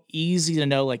just so easy to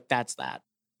know like that's that.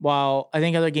 While I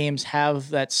think other games have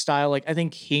that style, like I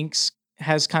think Hinks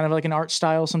has kind of like an art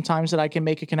style sometimes that I can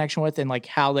make a connection with, and like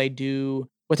how they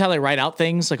write out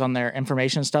things like on their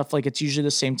information and stuff. Like it's usually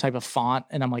the same type of font,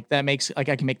 and I'm like, that makes like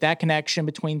I can make that connection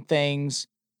between things.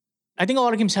 I think a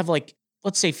lot of games have like,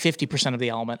 let's say 50% of the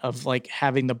element of like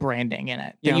having the branding in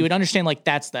it. Yeah. You would understand like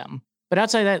that's them. But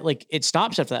outside of that, like it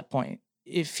stops after that point.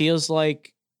 It feels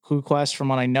like ClueQuest, from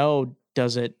what I know,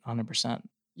 does it 100%.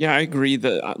 Yeah, I agree.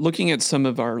 Looking at some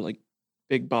of our like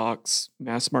big box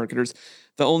mass marketers,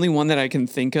 the only one that I can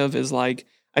think of is like,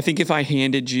 I think if I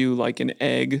handed you like an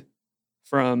egg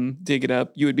from Dig It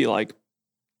Up, you would be like,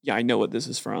 yeah, I know what this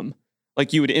is from.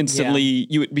 Like you would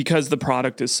instantly, because the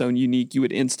product is so unique, you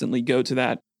would instantly go to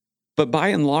that. But by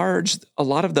and large, a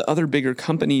lot of the other bigger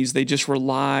companies, they just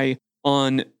rely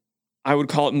on, I would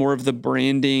call it more of the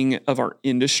branding of our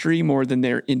industry more than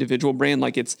their individual brand.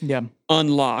 Like it's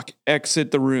unlock,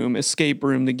 exit the room, escape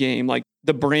room, the game. Like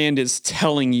the brand is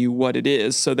telling you what it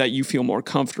is so that you feel more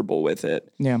comfortable with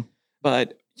it. Yeah.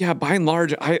 But yeah, by and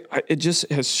large, it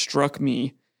just has struck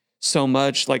me so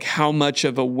much, like how much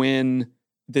of a win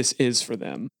this is for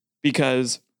them,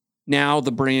 because now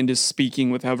the brand is speaking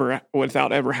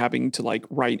without ever having to like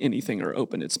write anything or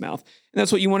open its mouth. And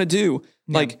that's what you want to do.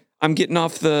 Yeah. Like I'm getting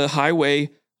off the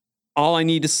highway. All I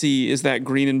need to see is that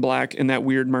green and black and that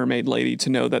weird mermaid lady to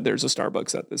know that there's a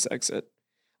Starbucks at this exit.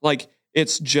 Like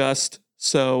it's just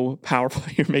so powerful.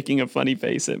 You're making a funny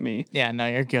face at me. Yeah, no,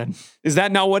 you're good. Is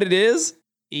that not what it is?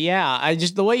 Yeah,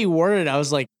 the way you worded it, I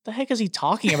was like, the heck is he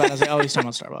talking about? I was like, oh, he's talking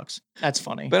about Starbucks. That's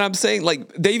funny. But I'm saying like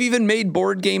they've even made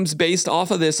board games based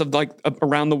off of this, of like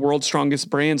around the world's strongest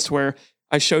brands, to where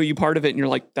I show you part of it and you're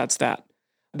like, that's that.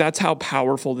 That's how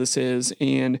powerful this is.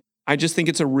 And I just think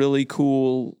it's a really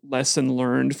cool lesson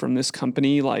learned from this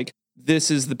company. Like this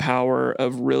is the power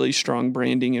of really strong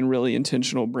branding and really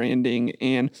intentional branding.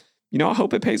 And, you know, I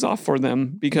hope it pays off for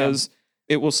them, because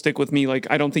it will stick with me. Like,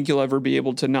 I don't think you'll ever be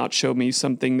able to not show me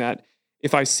something that,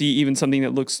 if I see even something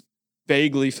that looks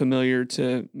vaguely familiar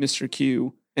to Mr.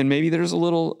 Q, and maybe there's a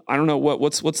little, I don't know,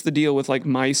 what's the deal with like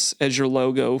mice as your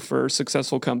logo for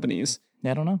successful companies?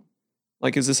 I don't know.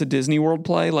 Like, is this a Disney World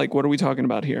play? Like, what are we talking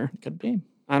about here? Could be.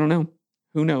 I don't know.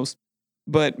 Who knows?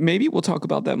 But maybe we'll talk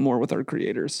about that more with our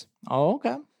creators. Oh,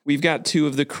 okay. We've got two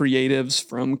of the creatives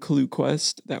from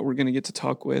ClueQuest that we're going to get to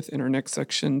talk with in our next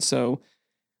section. So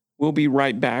we'll be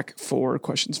right back for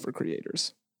questions for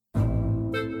creators.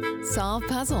 Solve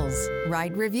puzzles,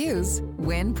 write reviews,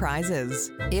 win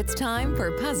prizes. It's time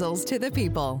for Puzzles to the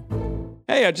People.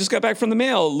 Hey, I just got back from the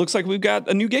mail. Looks like we've got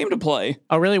a new game to play.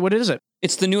 Oh, really? What is it?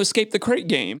 It's the new Escape the Crate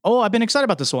game. Oh, I've been excited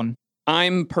about this one.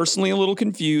 I'm personally a little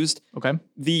confused. Okay.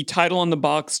 The title on the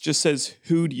box just says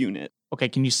Who'd Unit. Okay,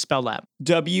 can you spell that?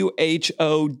 WHODUNIT.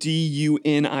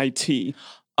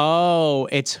 Oh,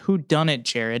 it's Whodunit,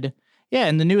 Jared. Yeah,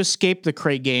 in the new Escape the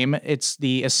Crate game, it's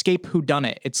the Escape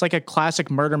Whodunit. It's like a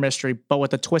classic murder mystery, but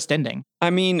with a twist ending.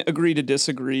 I mean, agree to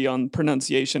disagree on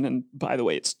pronunciation. And by the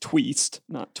way, it's twist,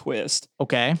 not twist.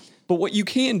 Okay. But what you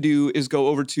can do is go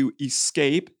over to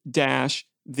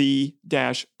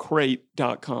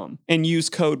escape-the-crate.com and use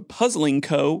code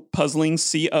PuzzlingCo, Puzzling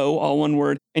C-O, all one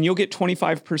word, and you'll get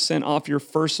 25% off your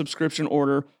first subscription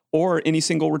order or any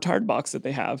single retired box that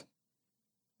they have.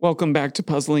 Welcome back to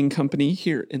Puzzling Company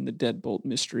here in the Deadbolt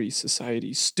Mystery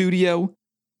Society studio.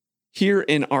 Here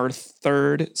in our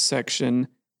third section,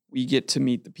 we get to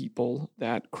meet the people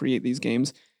that create these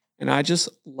games. And I just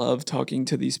love talking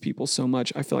to these people so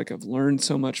much. I feel like I've learned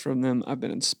so much from them. I've been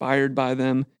inspired by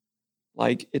them.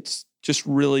 Like, it's just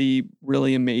really,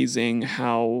 really amazing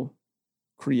how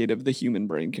creative the human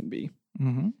brain can be.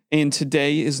 Mm-hmm. And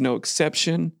today is no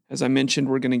exception. As I mentioned,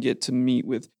 we're going to get to meet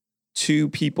with two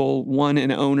people, one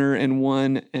an owner and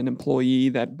one an employee,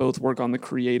 that both work on the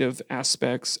creative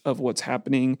aspects of what's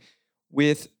happening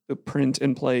with the print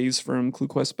and plays from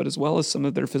ClueQuest, but as well as some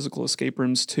of their physical escape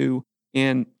rooms too.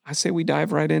 And I say we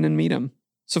dive right in and meet them.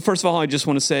 So first of all, I just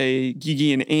want to say,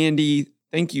 Gigi and Andy,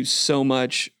 thank you so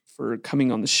much for coming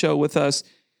on the show with us.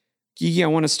 Gigi, I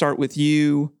want to start with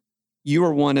you. You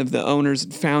are one of the owners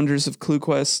and founders of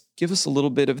ClueQuest. Give us a little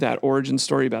bit of that origin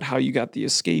story about how you got the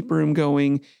escape room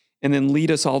going, and then lead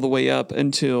us all the way up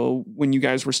until when you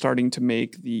guys were starting to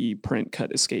make the print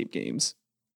cut escape games.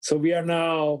 So we are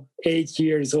now 8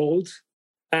 years old,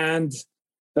 and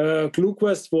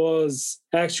ClueQuest was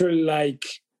actually like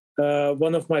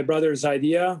one of my brother's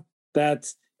idea, that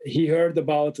he heard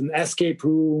about an escape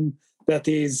room that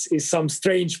is some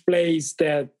strange place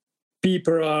that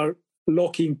people are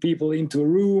locking people into a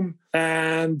room.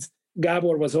 And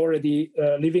Gabor was already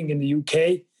living in the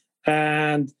UK,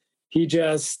 and he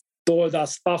just told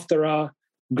us after a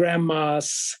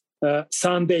grandma's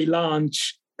Sunday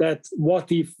lunch that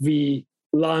what if we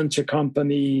launch a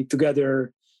company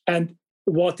together, and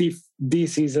what if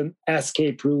this is an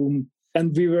escape room?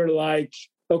 And we were like,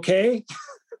 okay,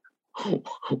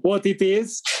 what it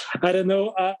is, I don't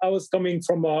know. I was coming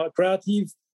from a creative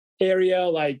area,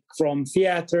 like from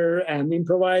theater and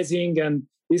improvising and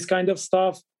this kind of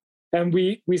stuff. And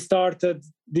we started,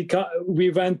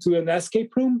 we went to an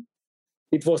escape room.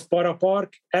 It was Para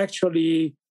Park.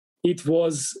 Actually, it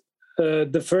was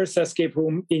the first escape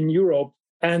room in Europe.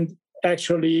 And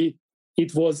actually,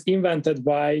 it was invented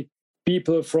by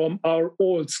people from our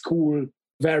old school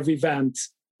where we went,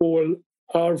 all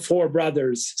our 4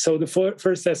 brothers. So the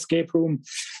first escape room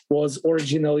was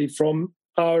originally from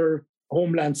our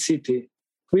homeland city.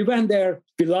 We went there,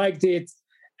 we liked it,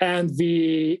 and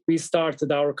we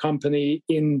started our company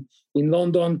in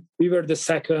London. We were the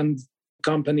second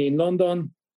company in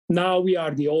London. Now we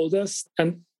are the oldest.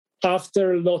 And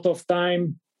after a lot of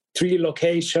time, 3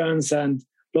 locations and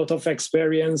a lot of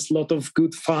experience, a lot of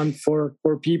good fun for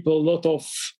people, a lot of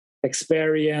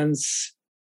experience.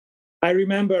 I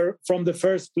remember from the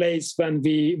first place, when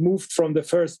we moved from the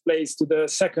first place to the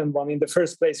second one. In the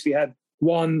first place, we had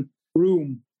 1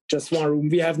 room, just 1 room.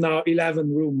 We have now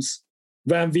 11 rooms.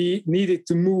 When we needed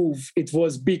to move, it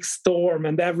was big storm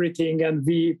and everything. And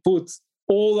we put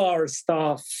all our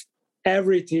stuff,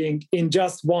 everything in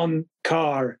just 1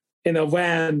 car, in a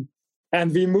van.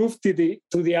 And we moved to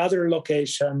the other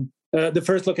location. The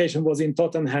first location was in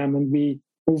Tottenham, and we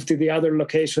moved to the other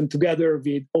location together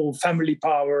with all family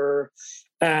power.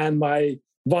 And my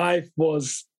wife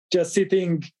was just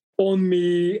sitting on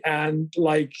me, and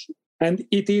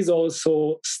it is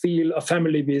also still a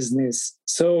family business.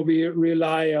 So we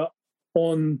rely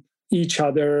on each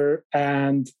other,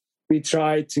 and we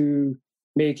try to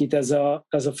make it as a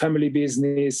family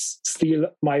business. Still,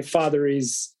 my father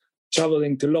is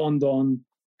traveling to London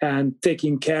and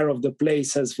taking care of the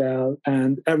place as well,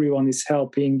 and everyone is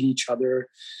helping each other.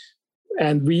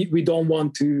 And we don't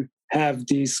want to have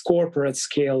this corporate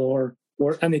scale or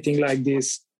anything like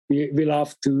this. We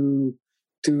love to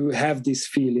have this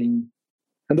feeling.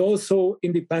 And also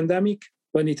in the pandemic,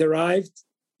 when it arrived,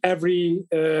 every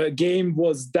game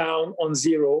was down on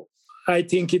 0. I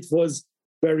think it was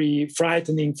very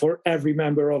frightening for every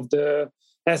member of the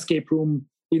escape room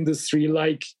industry.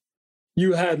 Like,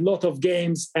 you had a lot of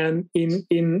games, and in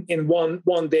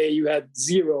one day you had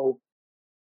 0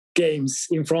 games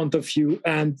in front of you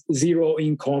and 0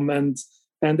 income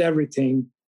and everything.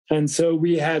 And so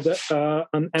we had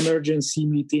an emergency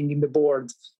meeting in the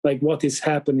board, like, what is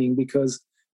happening, because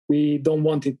we don't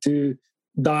want it to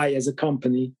die as a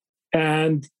company.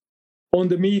 And on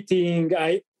the meeting,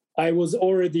 I was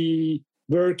already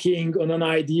working on an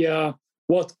idea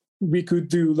what we could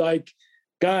do. Like,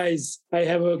 guys, I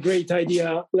have a great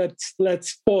idea.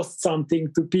 Let's post something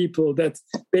to people that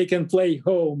they can play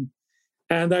home.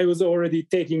 And I was already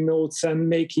taking notes and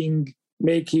making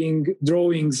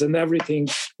drawings and everything.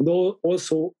 And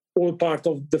also, all part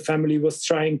of the family was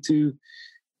trying to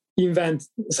invent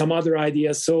some other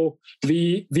ideas. So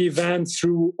we went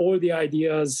through all the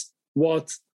ideas,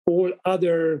 what all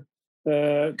other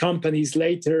companies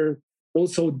later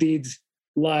also did,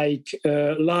 like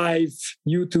live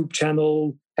YouTube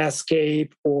channel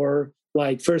escape, or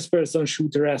like first-person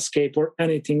shooter escape, or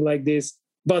anything like this.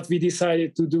 But we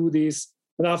decided to do this.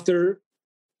 And after,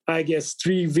 I guess,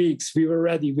 3 weeks, we were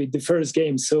ready with the first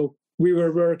game. So we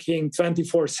were working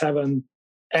 24/7,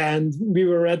 and we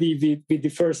were ready with the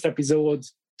first episode,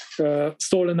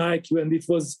 Stolen IQ. And it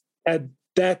was, at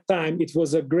that time, it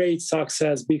was a great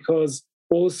success, because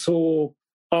also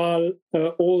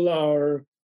all our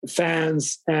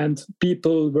fans and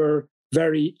people were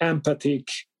very empathic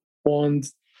on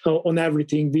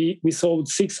everything. We sold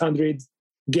 600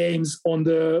 games on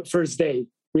the first day,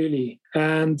 really.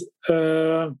 And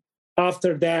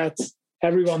after that,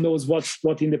 everyone knows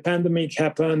what in the pandemic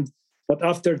happened. But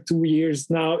after 2 years,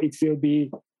 now it will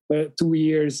be 2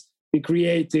 years, we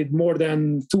created more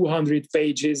than 200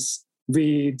 pages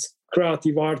with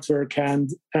creative artwork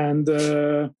and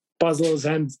puzzles,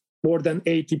 and more than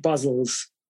 80 puzzles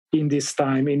in this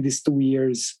time, in these 2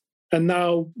 years. And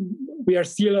now we are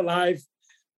still alive.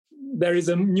 There is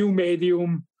a new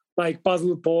medium like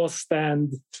Puzzle Post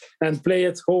and Play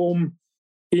at Home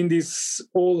in these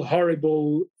all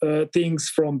horrible things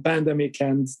from pandemic.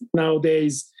 And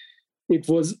nowadays it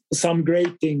was some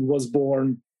great thing was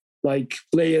born, like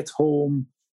Play at Home,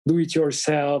 do it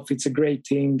yourself. It's a great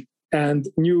thing. And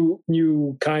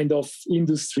new kind of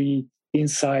industry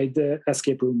inside the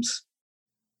escape rooms.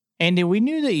 Andy, we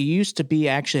knew that you used to be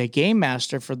actually a game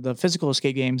master for the physical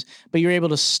escape games, but you're able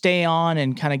to stay on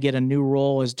and kind of get a new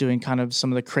role as doing kind of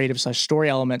some of the creative / story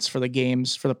elements for the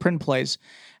games, for the print and plays.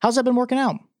 How's that been working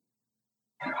out?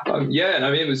 Yeah, and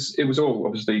I mean, it was all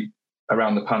obviously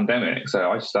around the pandemic. So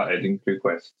I started in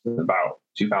ClueQuest about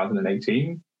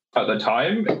 2018. At the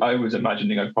time, I was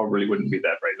imagining I probably wouldn't be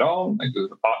there very long. Like, it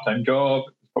was a part-time job.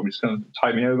 It was probably just going to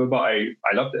tie me over, but I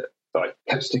loved it. So I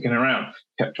kept sticking around,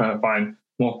 kept trying to find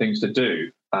more things to do.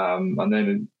 And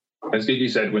then, as Gigi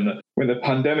said, when the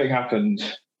pandemic happened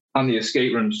and the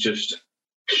escape rooms just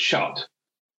shut,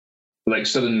 like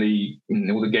suddenly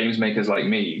all the games makers like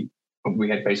me, we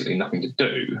had basically nothing to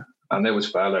do. And there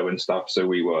was furlough and stuff, so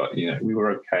we were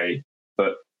okay.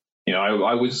 But I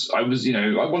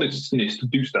wanted to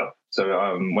do stuff.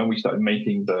 So when we started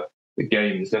making the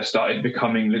games, there started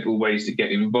becoming little ways to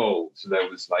get involved. So there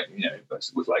was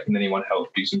can anyone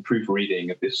help do some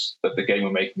proofreading of the game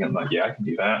we're making? I'm like, yeah, I can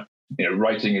do that.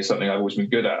 Writing is something I've always been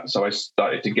good at. So I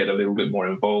started to get a little bit more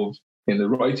involved in the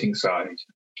writing side.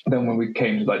 Then when we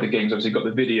came to the games, obviously got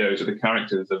the videos of the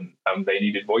characters and they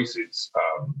needed voices.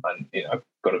 I've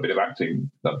got a bit of acting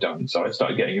that I've done. So I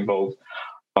started getting involved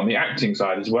on the acting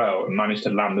side as well and managed to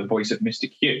land the voice of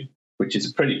Mr. Q, which is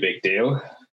a pretty big deal.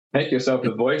 Make yourself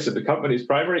the voice of the company's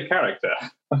primary character.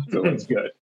 So that's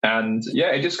good. And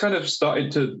yeah, it just kind of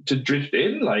started to drift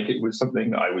in. Like, it was something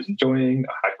that I was enjoying.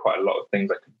 I had quite a lot of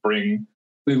things I could bring,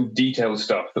 little detailed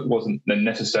stuff that wasn't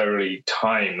necessarily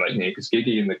time. Because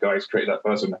Gigi and the guys created that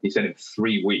first one, like he said, in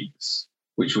 3 weeks,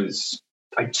 which was,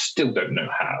 I still don't know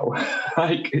how.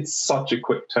 It's such a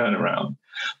quick turnaround.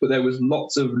 But there was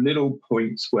lots of little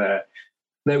points where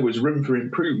there was room for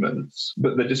improvements,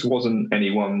 but there just wasn't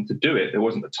anyone to do it. There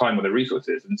wasn't the time or the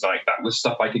resources. And it's like, that was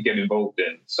stuff I could get involved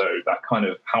in. So that kind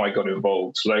of how I got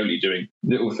involved, slowly doing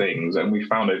little things. And we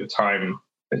found over time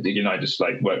that Diggy and I just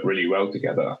worked really well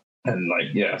together. And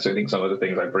so I think some of the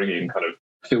things I bring in kind of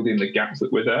filled in the gaps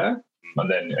that were there. And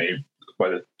then by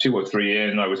the 2 or 3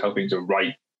 in, I was helping to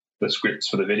write the scripts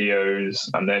for the videos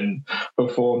and then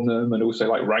perform them, and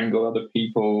also wrangle other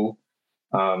people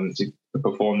to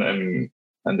perform them.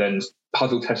 And then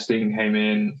puzzle testing came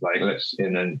in,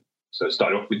 so it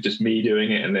started off with just me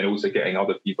doing it, and then also getting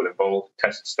other people involved,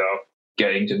 test stuff,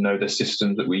 getting to know the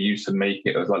systems that we use to make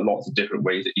it. There was lots of different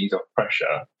ways to ease off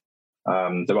pressure.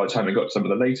 So by the time we got to some of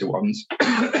the later ones,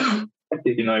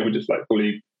 Gigi and I were just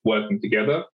fully working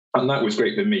together. And that was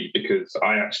great for me because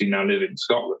I actually now live in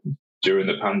Scotland. During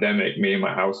the pandemic, me and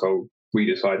my household, we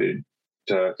decided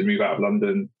to move out of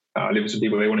London. I lived with some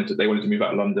people, they wanted to move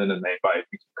out of London, and they invited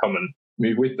me to come and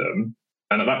move with them.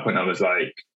 And at that point I was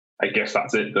like, I guess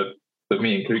that's it, that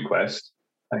me and ClueQuest,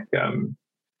 it's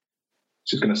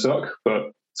just going to suck,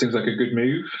 but seems like a good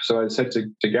move. So I said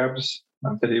to Gabs,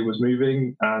 I said he was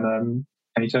moving, and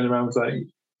he turned around and was like, do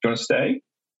you want to stay?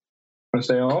 Want to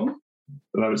stay on?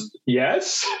 And I was,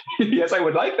 yes, yes, I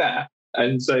would like that.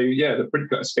 And so, yeah, the Print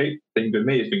Cut Escape thing for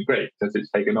me has been great because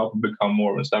it's taken off and become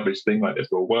more of an established thing. This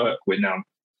will work. We're now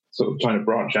sort of trying to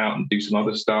branch out and do some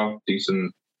other stuff, do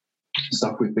some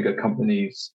stuff with bigger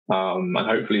companies. And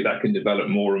hopefully that can develop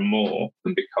more and more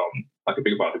and become a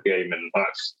big part of the game. And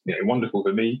that's wonderful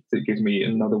for me. It gives me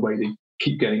another way to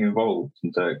keep getting involved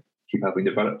and to keep helping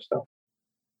develop stuff.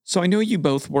 So I know you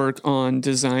both work on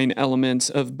design elements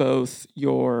of both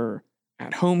your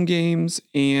at-home games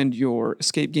and your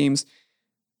escape games.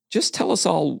 Just tell us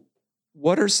all,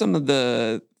 what are some of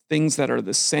the things that are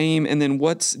the same, and then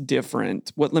what's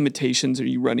different? What limitations are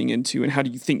you running into, and how do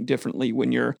you think differently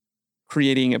when you're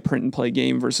creating a print and play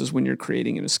game versus when you're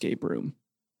creating an escape room?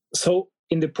 So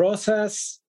in the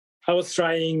process, I was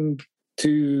trying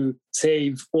to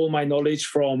save all my knowledge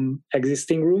from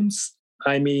existing rooms.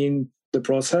 I mean, the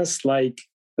process,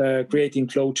 creating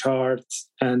flowcharts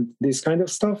and this kind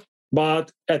of stuff. But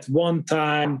at one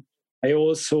time, I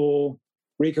also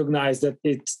recognized that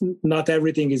not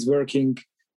everything is working.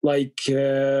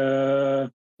 In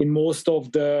most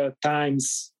of the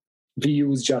times, we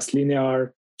use just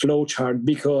linear flowchart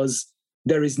because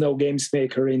there is no games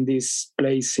maker in these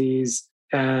places,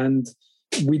 and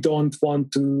we don't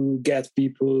want to get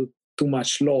people too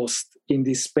much lost in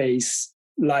this space.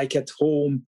 Like at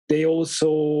home, they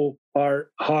also are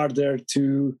harder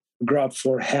to grab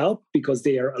for help because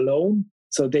they are alone.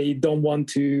 So they don't want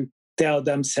to tell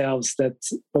themselves that,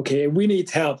 okay, we need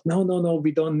help. No,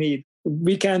 we don't need.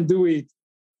 We can do it.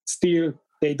 Still,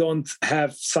 they don't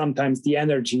have sometimes the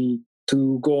energy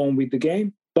to go on with the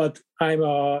game. But I'm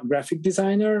a graphic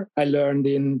designer. I learned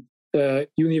in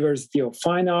University of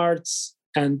Fine Arts,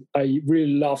 and I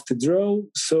really love to draw.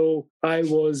 So I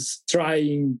was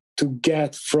trying to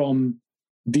get from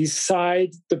this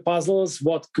side the puzzles,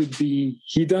 what could be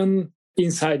hidden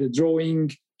inside the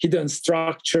drawing, hidden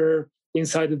structure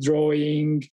inside the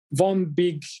drawing. One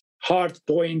big hard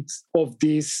point of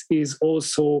this is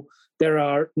also there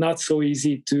are not so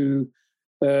easy to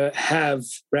have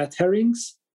red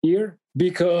herrings here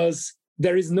because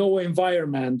there is no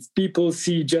environment. People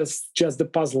see just the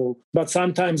puzzle. But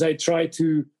sometimes I try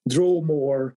to draw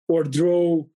more or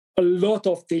draw a lot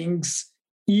of things,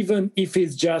 even if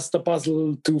it's just a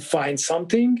puzzle to find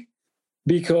something,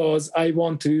 because I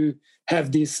want to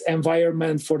have this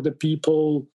environment for the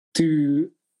people to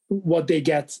what they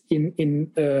get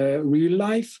in real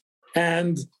life.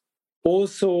 And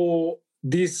also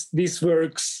this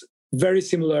works very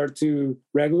similar to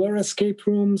regular escape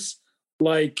rooms.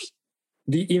 Like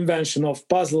the invention of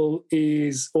puzzle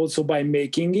is also by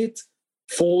making it,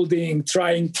 folding,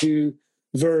 trying to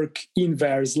work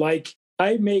inverse. Like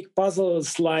I make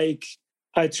puzzles like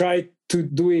I try to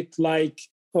do it like,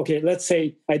 okay, let's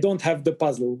say I don't have the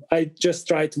puzzle. I just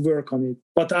try to work on it.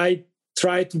 But I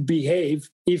try to behave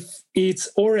if it's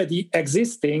already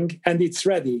existing and it's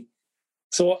ready.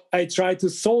 So I try to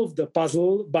solve the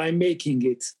puzzle by making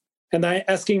it. And I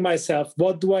asking myself,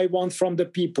 what do I want from the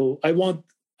people? I want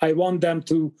them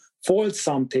to fold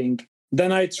something.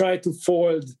 Then I try to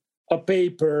fold a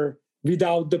paper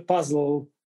without the puzzle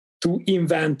to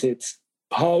invent it,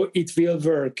 how it will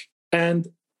work. And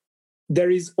there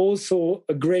is also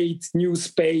a great new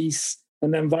space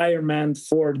and environment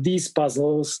for these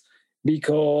puzzles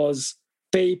because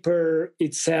paper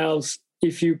itself,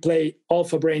 if you play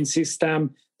Alpha Brain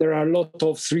system, there are a lot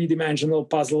of three-dimensional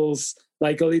puzzles,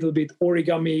 like a little bit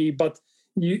origami, but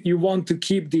you want to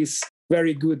keep this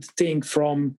very good thing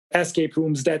from escape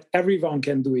rooms that everyone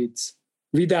can do it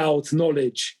without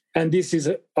knowledge. And this is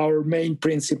our main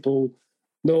principle.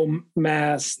 No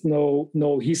math,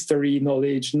 no history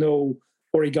knowledge, no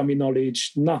origami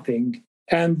knowledge, nothing.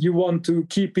 And you want to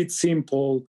keep it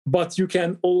simple, but you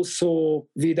can also,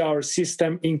 with our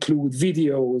system, include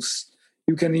videos.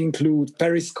 You can include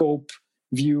periscope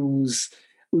views,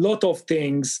 a lot of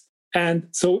things. And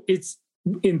so it's,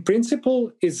 in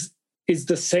principle, is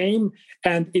the same.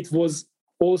 And it was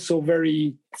also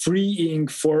very freeing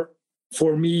for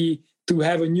me to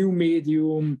have a new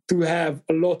medium, to have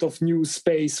a lot of new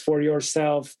space for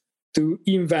yourself, to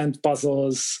invent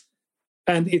puzzles.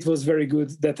 And it was very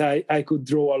good that I could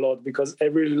draw a lot because I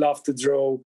really love to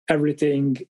draw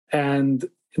everything. And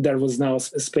there was now a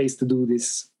space to do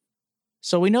this.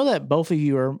 So we know that both of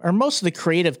you are most of the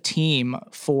creative team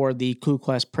for the Clue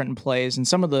Quest print and plays and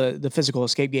some of the physical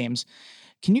escape games.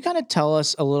 Can you kind of tell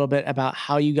us a little bit about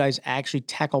how you guys actually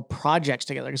tackle projects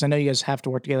together? Because I know you guys have to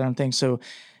work together on things. So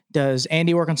does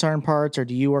Andy work on certain parts or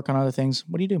do you work on other things?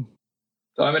 What do you do?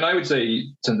 I mean, I would say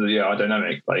in terms of our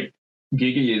dynamic, like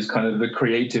Gigi is kind of the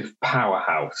creative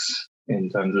powerhouse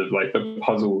in terms of like the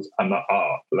puzzles and the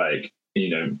art. Like,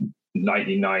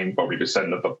 99% probably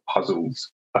of the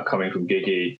puzzles are coming from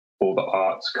Gigi. All the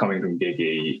art's coming from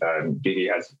Gigi. Gigi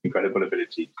has incredible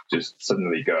ability to just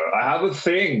suddenly go, I have a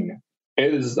thing.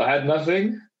 I had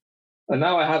nothing, and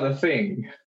now I have a thing.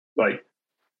 Like,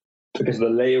 because the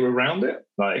layer around it,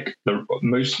 like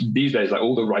most these days, like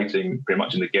all the writing pretty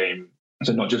much in the game,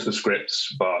 so not just the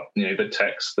scripts, but the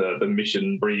text, the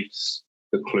mission briefs,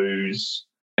 the clues,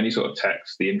 any sort of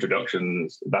text, the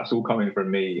introductions, that's all coming from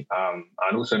me. And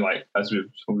also, like as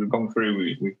we've gone through,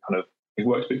 we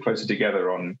worked a bit closer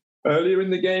together on earlier in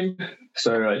the game.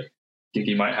 So like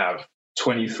Gigi might have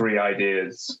 23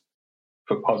 ideas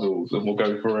for puzzles, and we'll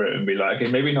go through it and be like, okay,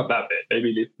 maybe not that bit,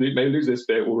 maybe lose this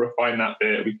bit, we'll refine that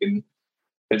bit,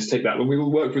 let's take that. When we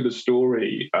will work through the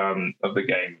story of the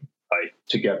game, like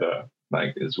together,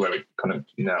 like is where we kind of,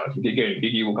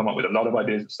 Gigi will come up with a lot of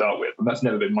ideas to start with, and that's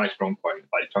never been my strong point.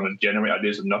 Like trying to generate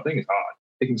ideas from nothing is hard.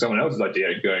 Taking someone else's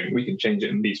idea and going, we can change it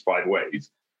in these 5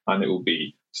 ways, and it will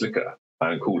be slicker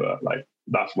and cooler. Like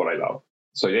that's what I love.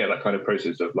 So yeah, that kind of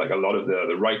process of like a lot of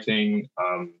the writing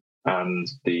and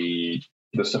the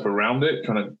stuff around it,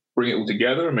 trying to bring it all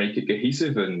together and make it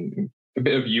cohesive, and a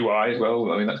bit of UI as well.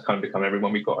 I mean, that's kind of become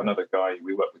everyone. We've got another guy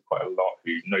we work with quite a lot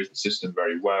who knows the system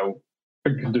very well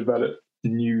and can develop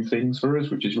new things for us,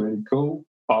 which is really cool.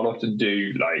 I'll often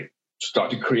do like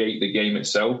start to create the game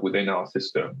itself within our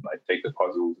system, like take the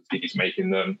puzzles he's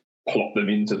making them, plot them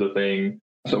into the thing,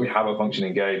 so we have a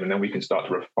functioning game, and then we can start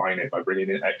to refine it by bringing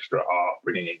in extra art,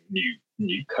 bringing in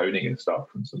new coding and stuff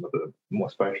from some of the more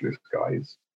specialist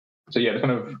guys. So yeah, the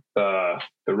kind of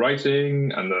the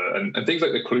writing and things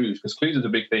like the clues, because clues is a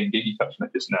big thing. Gigi touched on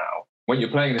it just now. When you're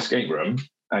playing an escape room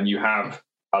and you have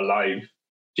a live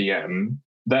GM,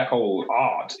 their whole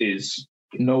art is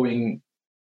knowing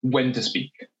when to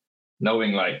speak,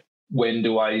 knowing like when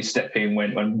do I step in,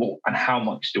 when what, and how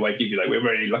much do I give you? Like we're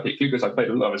very lucky at Cluecast. I played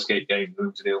a lot of escape games,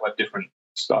 and they all have different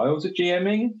styles of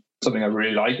GMing. Something I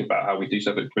really like about how we do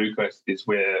stuff at Cluecast is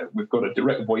we've got a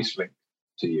direct voice link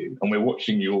to you, and we're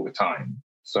watching you all the time.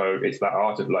 So it's that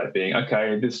art of like being,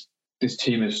 okay, this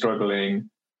team is struggling.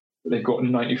 They've got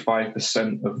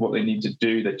 95% of what they need to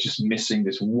do. They're just missing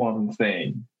this one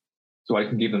thing. So I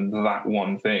can give them that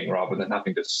one thing rather than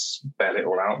having to spell it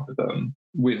all out for them.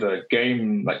 With a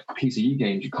game like PCE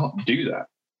games, you can't do that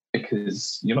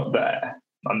because you're not there.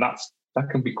 And that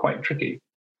can be quite tricky.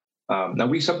 Now,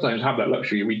 we sometimes have that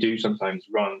luxury. We do sometimes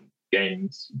run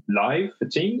games live for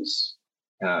teams.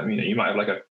 You might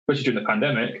have especially during the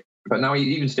pandemic, but now,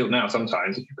 even still now,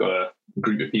 sometimes if you've got a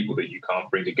group of people that you can't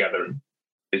bring together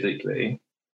physically,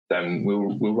 then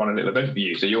we'll run a little event for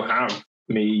you. So you'll have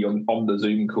me on the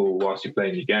Zoom call whilst you're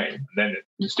playing your game, and then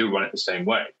you still run it the same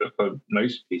way. But for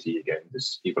most PC games,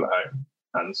 it's people at home,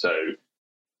 and so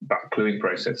that cluing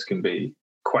process can be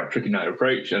quite tricky now to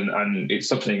approach, and it's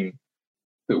something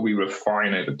that we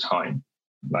refine over time.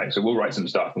 Like, so we'll write some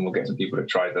stuff and we'll get some people to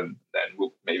try them. Then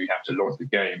we'll maybe have to launch the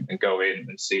game and go in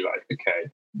and see like,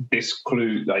 okay, this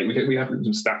clue, like we have some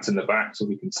stats in the back so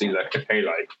we can see like, okay,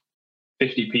 like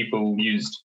 50 people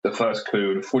used the first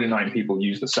clue and 49 people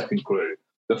used the second clue.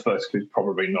 The first clue is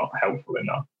probably not helpful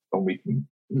enough, and we can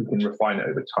refine it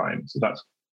over time. So that's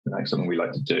something we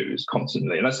like to do, is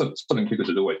constantly, and that's something Cluecast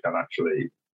has always done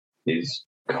actually, is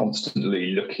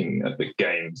constantly looking at the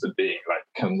games and being like,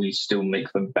 can we still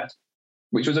make them better?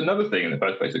 Which was another thing in the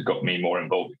first place that got me more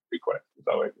involved in Cluecast.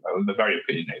 I was a very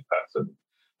opinionated person.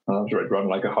 And after I'd run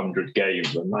like 100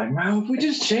 games, I'm like, wow, if we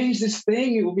just change this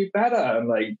thing, it will be better. And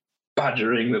like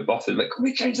badgering the bosses, like, can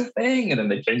we change the thing? And then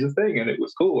they changed the thing, and it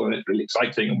was cool, and it's really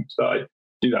exciting. And we started to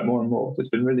do that more and more. So it's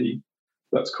been really,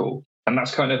 that's cool. And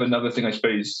that's kind of another thing, I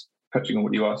suppose, touching on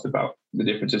what you asked about the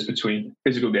differences between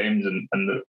physical games and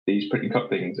these print and cut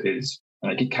things, is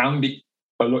like it can be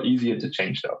a lot easier to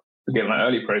change stuff. Again, that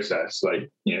early process, like,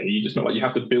 you just not like you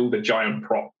have to build a giant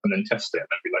prop and then test it and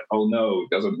then be like, oh no,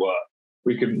 it doesn't work.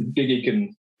 Gigi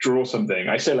can draw something.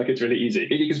 I say like it's really easy.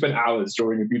 Gigi can spend hours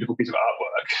drawing a beautiful piece of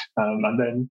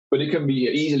artwork, but it can be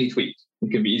easily tweaked. It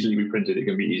can be easily reprinted. It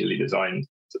can be easily designed.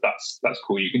 So that's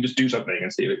cool. You can just do something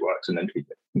and see if it works and then tweak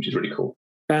it, which is really cool.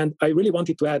 And I really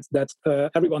wanted to add that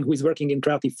everyone who is working in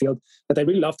creative field, that I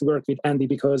really love to work with Andy,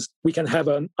 because we can have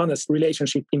an honest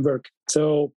relationship in work.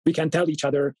 So we can tell each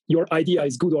other your idea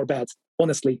is good or bad,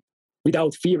 honestly,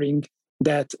 without fearing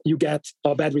that you get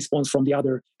a bad response from the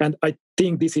other. And I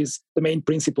think this is the main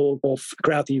principle of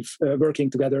creative working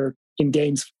together in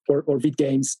games or with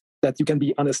games, that you can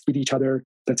be honest with each other.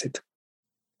 That's it.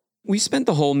 We spent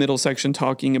the whole middle section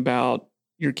talking about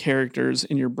your characters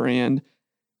and your brand.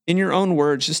 In your own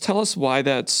words, just tell us why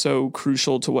that's so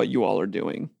crucial to what you all are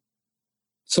doing.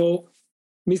 So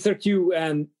Mr. Q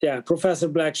and Professor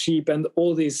Black Sheep and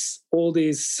all this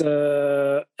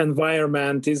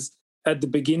environment is at the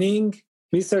beginning.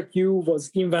 Mr. Q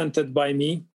was invented by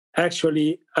me.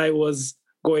 Actually, I was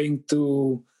going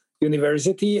to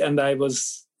university and I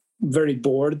was very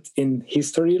bored in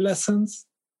history lessons.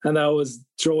 And I was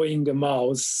drawing a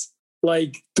mouse,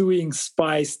 like doing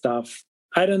spy stuff.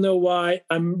 I don't know why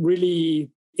I'm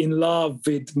really in love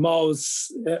with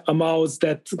a mouse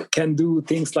that can do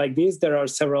things like this. There are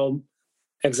several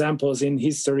examples in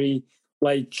history,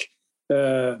 like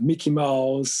Mickey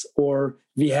Mouse, or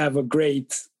we have a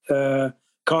great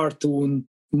cartoon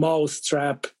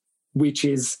Mousetrap, which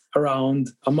is around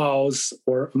a mouse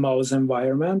or a mouse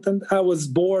environment. And I was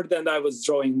bored and I was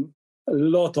drawing a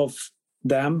lot of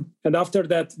them. And after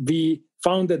that, we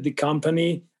founded the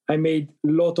company. I made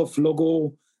a lot of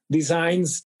logo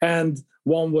designs, and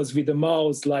one was with a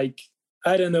mouse. Like,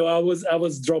 I don't know, I was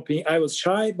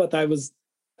shy, but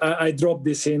I dropped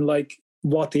this in, like,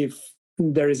 what if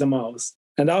there is a mouse?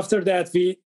 And after that,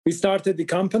 we started the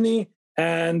company,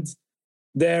 and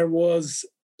there was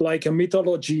like a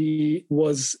mythology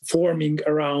was forming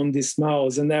around this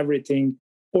mouse and everything.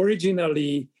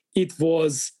 Originally, it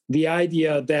was the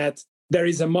idea that there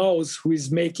is a mouse who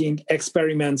is making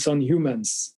experiments on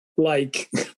humans. Like,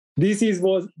 this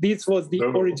was the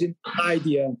origin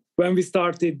idea when we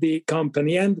started the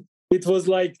company, and it was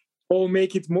like, oh,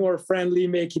 make it more friendly,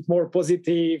 make it more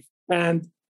positive, and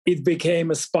it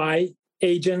became a spy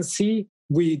agency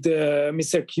with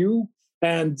Mr. Q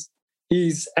and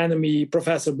his enemy,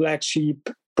 Professor Black Sheep,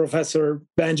 Professor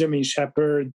Benjamin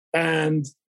Shepard, and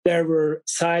there were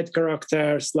side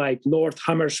characters like Lord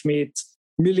Hammerschmidt,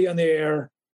 millionaire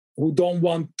who don't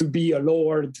want to be a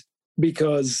lord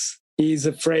because he's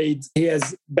afraid he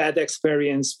has bad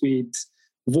experience with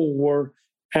war,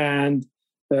 and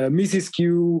Mrs.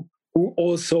 Q, who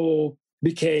also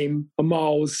became a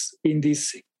mouse in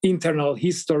this internal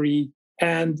history.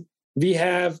 And we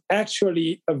have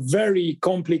actually a very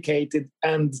complicated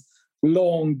and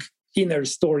long inner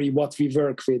story what we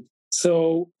work with.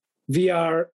 So we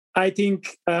are, I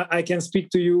think I can speak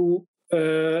to you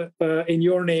in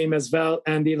your name as well,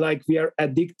 Andy, like we are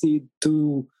addicted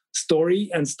to story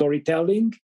and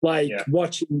storytelling, like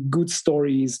watching good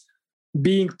stories,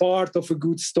 being part of a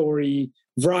good story,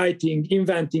 writing,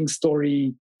 inventing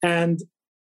story. And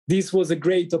this was a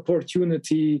great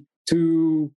opportunity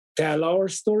to tell our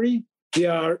story. We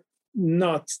are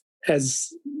not as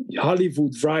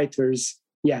Hollywood writers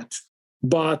yet,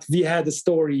 but we had a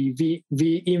story.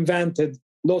 We invented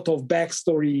a lot of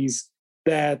backstories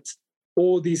that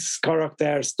all these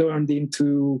characters turned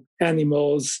into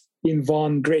animals in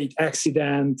one great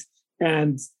accident.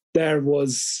 And there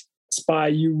was spy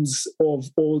use of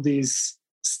all this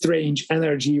strange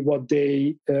energy, what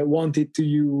they wanted to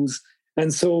use.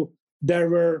 And so there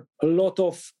were a lot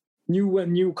of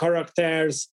new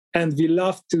characters, and we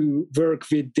love to work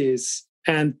with this.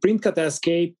 And Print Cut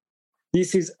Escape,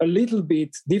 this is a little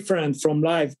bit different from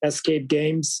live escape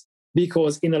games,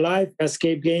 because in a live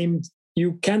escape game,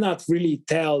 you cannot really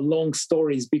tell long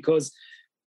stories because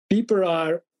people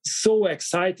are so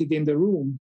excited in the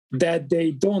room that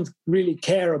they don't really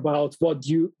care about what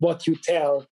you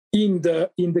tell in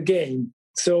the game.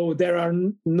 So there are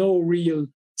no real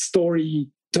story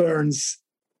turns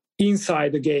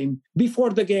inside the game. Before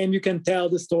the game, you can tell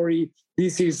the story.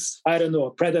 This is, I don't know,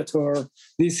 a predator.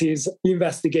 This is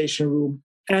investigation room.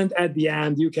 And at the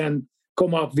end, you can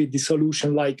come up with the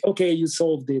solution like, okay, you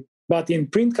solved it. But in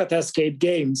Print Cut Escape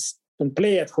games and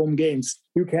play at home games,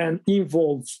 you can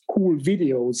involve cool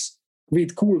videos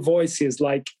with cool voices,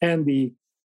 like Andy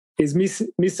is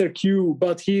Mr. Q,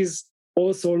 but he's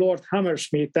also Lord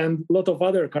Hammerschmidt and a lot of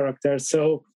other characters.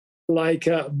 So like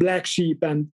Black Sheep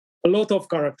and a lot of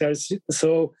characters.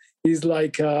 So he's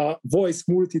like a voice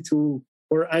multi-tool,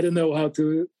 or I don't know how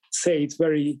to say it,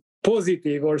 very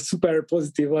positive or super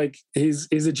positive. Like he's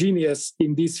a genius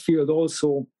in this field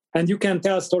also. And you can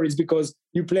tell stories because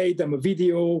you play them a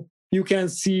video. You can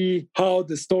see how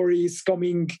the story is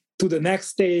coming to the next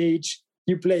stage.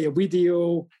 You play a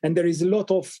video, and there is a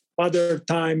lot of other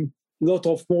time, lot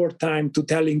of more time to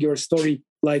telling your story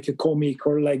like a comic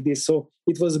or like this. So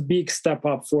it was a big step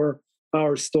up for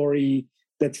our story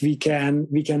that we can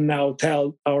now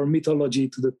tell our mythology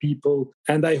to the people.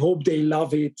 And I hope they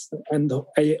love it, and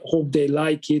I hope they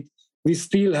like it. We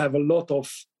still have a lot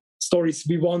of stories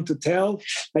we want to tell.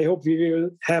 I hope we will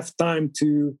have time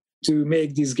to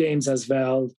make these games as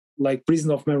well, like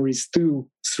Prison of Memories 2,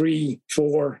 3,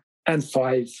 4, and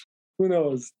 5. Who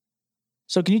knows?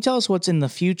 So can you tell us what's in the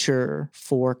future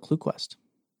for ClueQuest?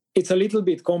 It's a little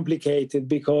bit complicated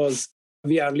because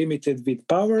we are limited with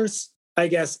powers. I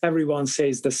guess everyone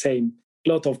says the same.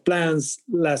 A lot of plans,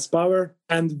 less power,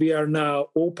 and we are now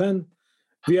open.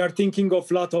 We are thinking of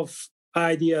a lot of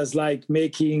ideas like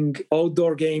making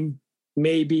outdoor game,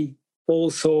 maybe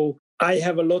also. I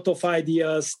have a lot of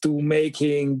ideas to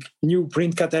making new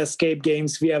Print Cut Escape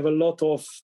games. We have a lot of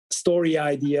story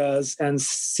ideas and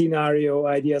scenario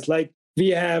ideas. Like we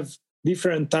have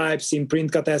different types in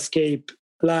Print Cut Escape,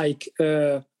 like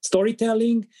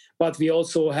storytelling, but we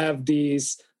also have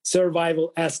this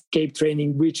survival escape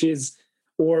training, which is,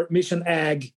 or Mission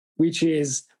Egg, which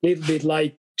is a little bit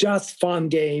like just fun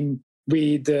game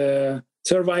with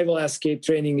survival escape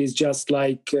training is just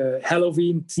like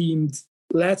Halloween themed.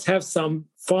 Let's have some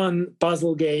fun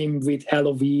puzzle game with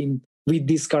Halloween with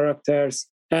these characters.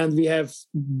 And we have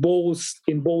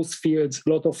in both fields, a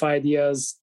lot of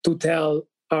ideas to tell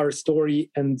our story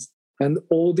and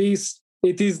all this.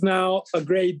 It is now a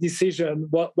great decision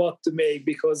what to make,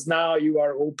 because now you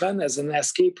are open as an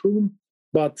escape room,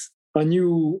 but a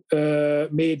new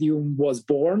medium was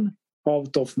born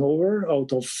out of nowhere,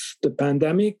 out of the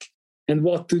pandemic. And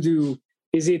what to do?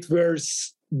 Is it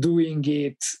worth doing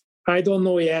it? I don't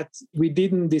know yet. We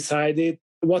didn't decide it.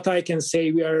 What I can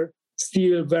say, we are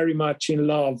still very much in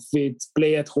love with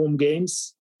play-at-home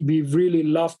games. We really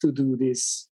love to do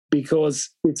this. because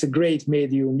it's a great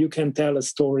medium. You can tell a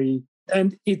story.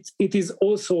 And it is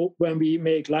also, when we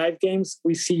make live games,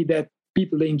 we see that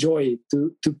people enjoy it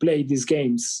to play these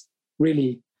games,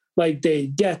 really. Like they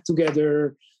get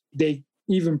together, they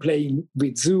even play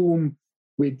with Zoom,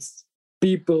 with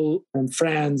people and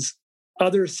friends,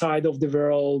 other side of the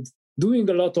world, doing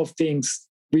a lot of things.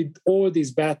 With all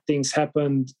these bad things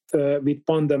happened with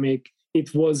pandemic,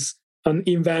 it was an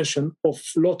invention of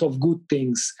a lot of good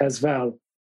things as well.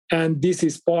 And this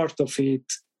is part of it.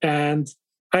 And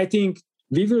I think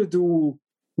we will do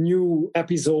new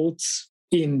episodes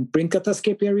in Printcut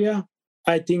Escape area.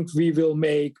 I think we will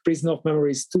make Prison of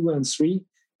Memories 2 and 3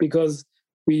 because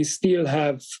we still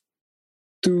have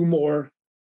 2 more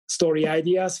story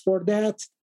ideas for that.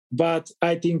 But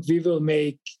I think we will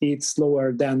make it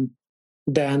slower than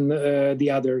the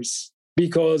others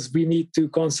because we need to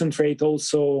concentrate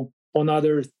also on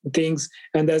other things.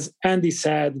 And as Andy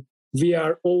said, we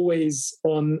are always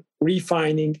on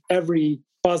refining every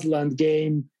puzzle and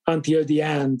game until the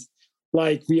end.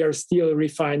 Like we are still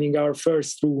refining our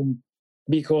first room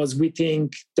because we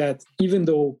think that even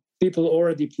though people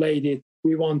already played it,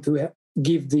 we want to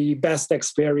give the best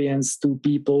experience to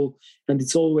people. And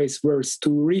it's always worth to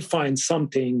refine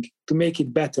something to make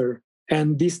it better.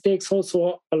 And this takes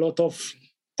also a lot of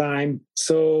time.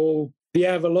 So we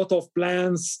have a lot of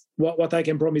plans. What I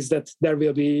can promise that there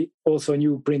will be also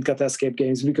new Printcut Escape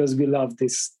games because we love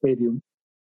this medium.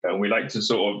 And we like to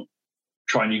sort of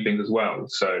try new things as well.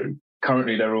 So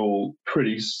currently they're all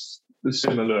pretty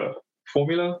similar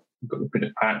formula. We've got the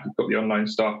printed pack, we've got the online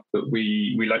stuff, but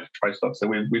we like to try stuff. So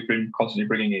we've been constantly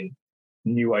bringing in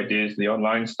new ideas to the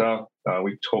online stuff.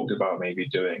 We've talked about maybe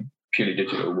doing purely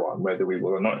digital one, whether we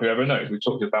will or not, whoever knows. We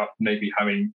talked about maybe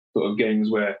having sort of games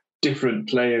where different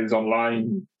players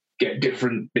online get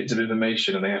different bits of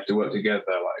information and they have to work together.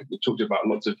 Like we talked about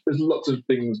there's lots of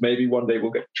things maybe one day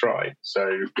we'll get to try. So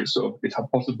it's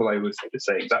impossible, I would say, to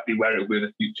say exactly where it will be in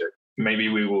the future. Maybe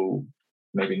we will,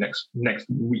 next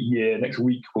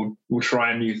week we'll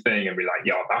try a new thing and be like,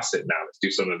 yeah, that's it now, let's do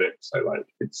some of it. So like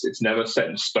it's never set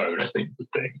in stone, I think, the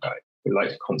thing. Like we like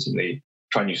to constantly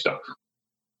try new stuff.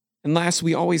 And last,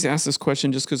 we always ask this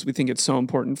question just because we think it's so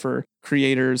important for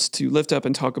creators to lift up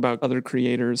and talk about other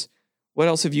creators. What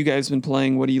else have you guys been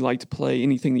playing? What do you like to play?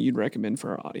 Anything that you'd recommend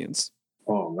for our audience?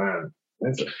 Oh man,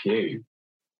 there's a few.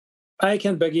 I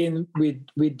can begin with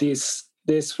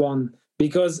this one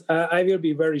because I will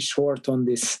be very short on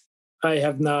this. I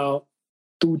have now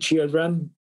 2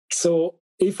 children. So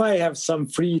if I have some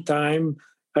free time,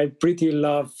 I pretty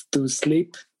love to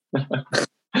sleep.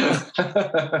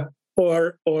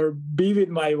 or be with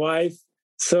my wife.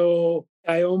 So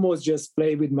I almost just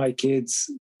play with my kids.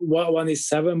 One is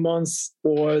 7 months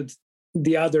old.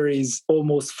 The other is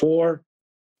almost 4.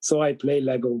 So I play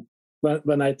Lego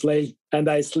when I play, and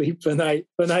I sleep when I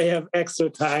have extra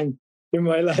time in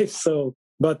my life. So,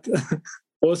 but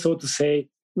also to say,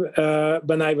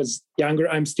 when I was younger,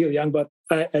 I'm still young, but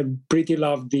I pretty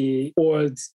love the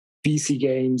old PC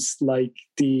games like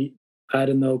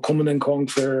Command and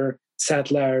Conquer,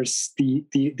 Settlers,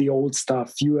 the old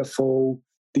stuff, UFO,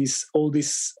 all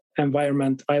this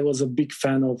environment. I was a big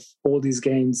fan of all these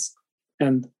games,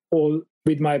 and all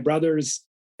with my brothers,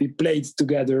 we played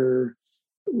together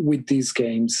with these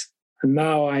games. And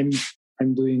now I'm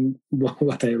doing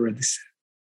what I already said.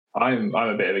 I'm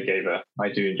a bit of a gamer. I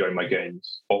do enjoy my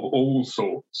games of all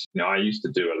sorts. I used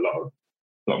to do a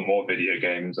lot more video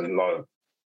games and play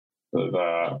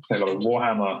a lot of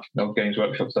Warhammer, Games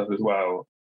Workshop stuff as well,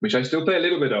 which I still play a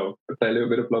little bit of. I play a little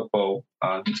bit of Blood Bowl.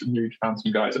 Found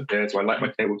some guys up here, so I like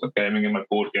my tabletop gaming and my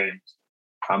board games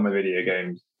and my video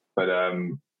games. But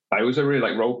I also really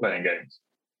like role-playing games,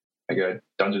 like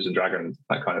Dungeons and Dragons,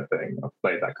 that kind of thing. I've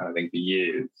played that kind of thing for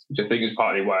years, which I think is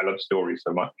partly why I love stories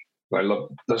so much. I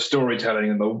love the storytelling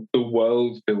and the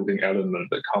world-building element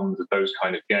that comes with those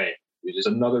kind of games, which is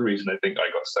another reason I think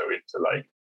I got so into like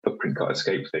the Printcut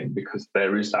Escape thing, because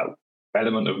there is that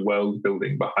element of world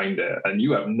building behind it, and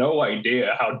you have no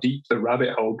idea how deep the rabbit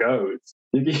hole goes.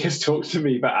 You can just talk to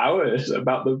me for hours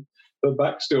about the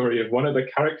backstory of one of the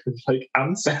characters' like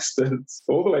ancestors,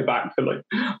 all the way back to like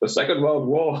the Second World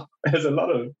War. There's a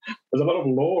lot of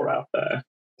lore out there.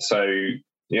 So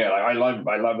yeah, I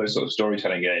love those sort of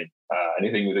storytelling games.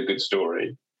 Anything with a good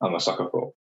story, I'm a sucker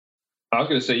for. I was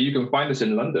going to say, you can find us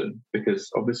in London because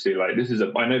obviously, like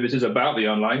I know this is about the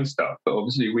online stuff, but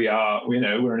obviously we're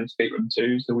an escape room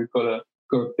too. So we've got a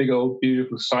big old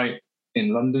beautiful site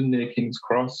in London near King's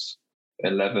Cross,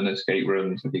 11 escape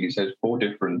rooms. I think it says 4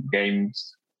 different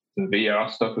games and VR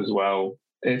stuff as well.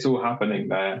 It's all happening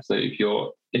there. So if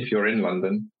you're in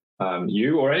London,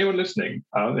 you or anyone listening,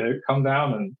 come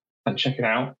down and check it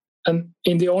out. And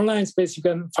in the online space, you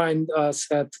can find us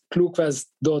at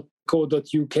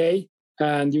cluequest.co.uk,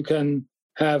 and you can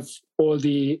have all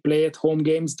the play-at-home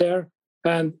games there.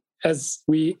 And as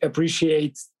we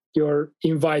appreciate your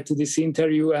invite to this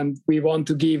interview, and we want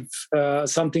to give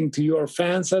something to your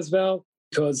fans as well,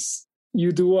 because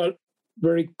you do a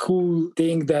very cool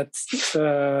thing that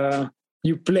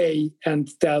you play and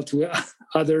tell to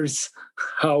others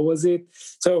how was it.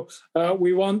 So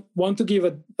we want to give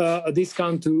a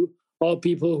discount to all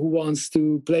people who wants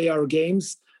to play our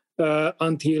games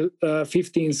until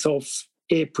 15th of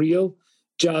April.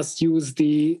 Just use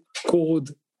the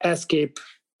code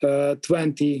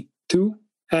ESCAPE22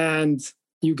 and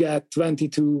you get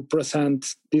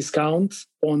 22% discount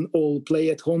on all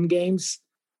play-at-home games.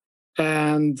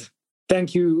 And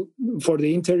thank you for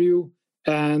the interview,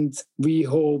 and we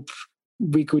hope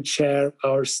we could share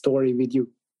our story with you.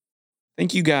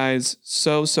 Thank you guys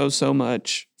so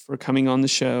much for coming on the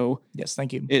show. Yes,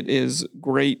 thank you. It is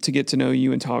great to get to know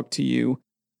you and talk to you.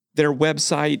 Their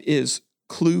website is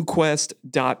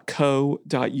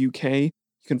cluequest.co.uk.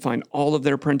 You can find all of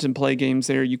their print and play games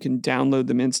there. You can download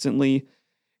them instantly.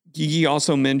 Gigi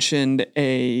also mentioned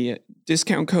a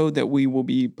discount code that we will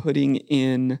be putting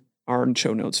in our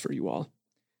show notes for you all.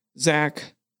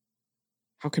 Zach,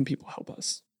 how can people help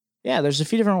us? Yeah, there's a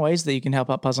few different ways that you can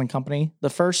help out Puzzling Company. The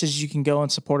first is you can go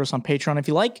and support us on Patreon if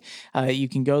you like. You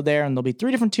can go there and there'll be 3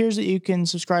 different tiers that you can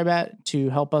subscribe at to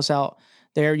help us out.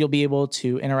 There you'll be able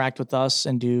to interact with us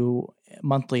and do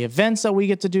monthly events that we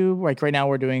get to do. Like right now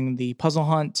we're doing the puzzle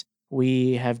hunt.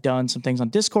 We have done some things on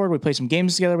Discord. We play some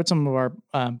games together with some of our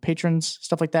patrons,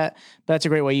 stuff like that. But that's a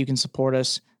great way you can support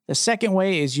us. The second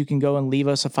way is you can go and leave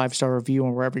us a 5-star review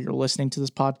on wherever you're listening to this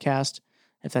podcast.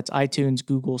 If that's iTunes,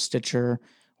 Google, Stitcher,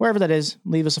 wherever that is,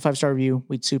 leave us a 5-star review.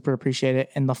 We'd super appreciate it.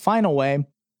 And the final way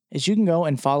is you can go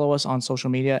and follow us on social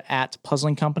media at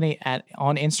Puzzling Company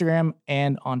on Instagram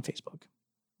and on Facebook.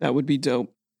 That would be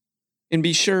dope. And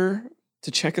be sure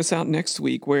to check us out next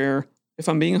week where, if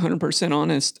I'm being 100%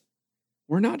 honest,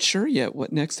 we're not sure yet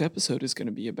what next episode is going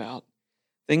to be about.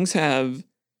 Things have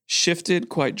shifted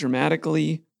quite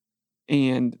dramatically,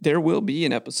 and there will be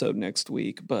an episode next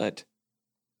week, but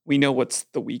we know what's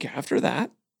the week after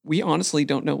that. We honestly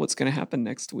don't know what's going to happen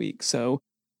next week. So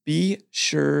be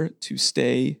sure to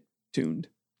stay tuned.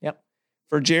 Yep.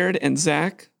 For Jared and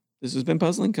Zach, this has been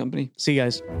Puzzling Company. See you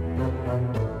guys.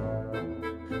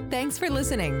 Thanks for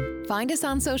listening. Find us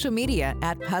on social media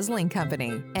at Puzzling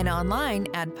Company and online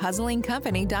at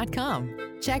puzzlingcompany.com.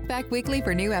 Check back weekly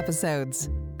for new episodes.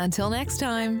 Until next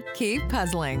time, keep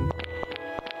puzzling.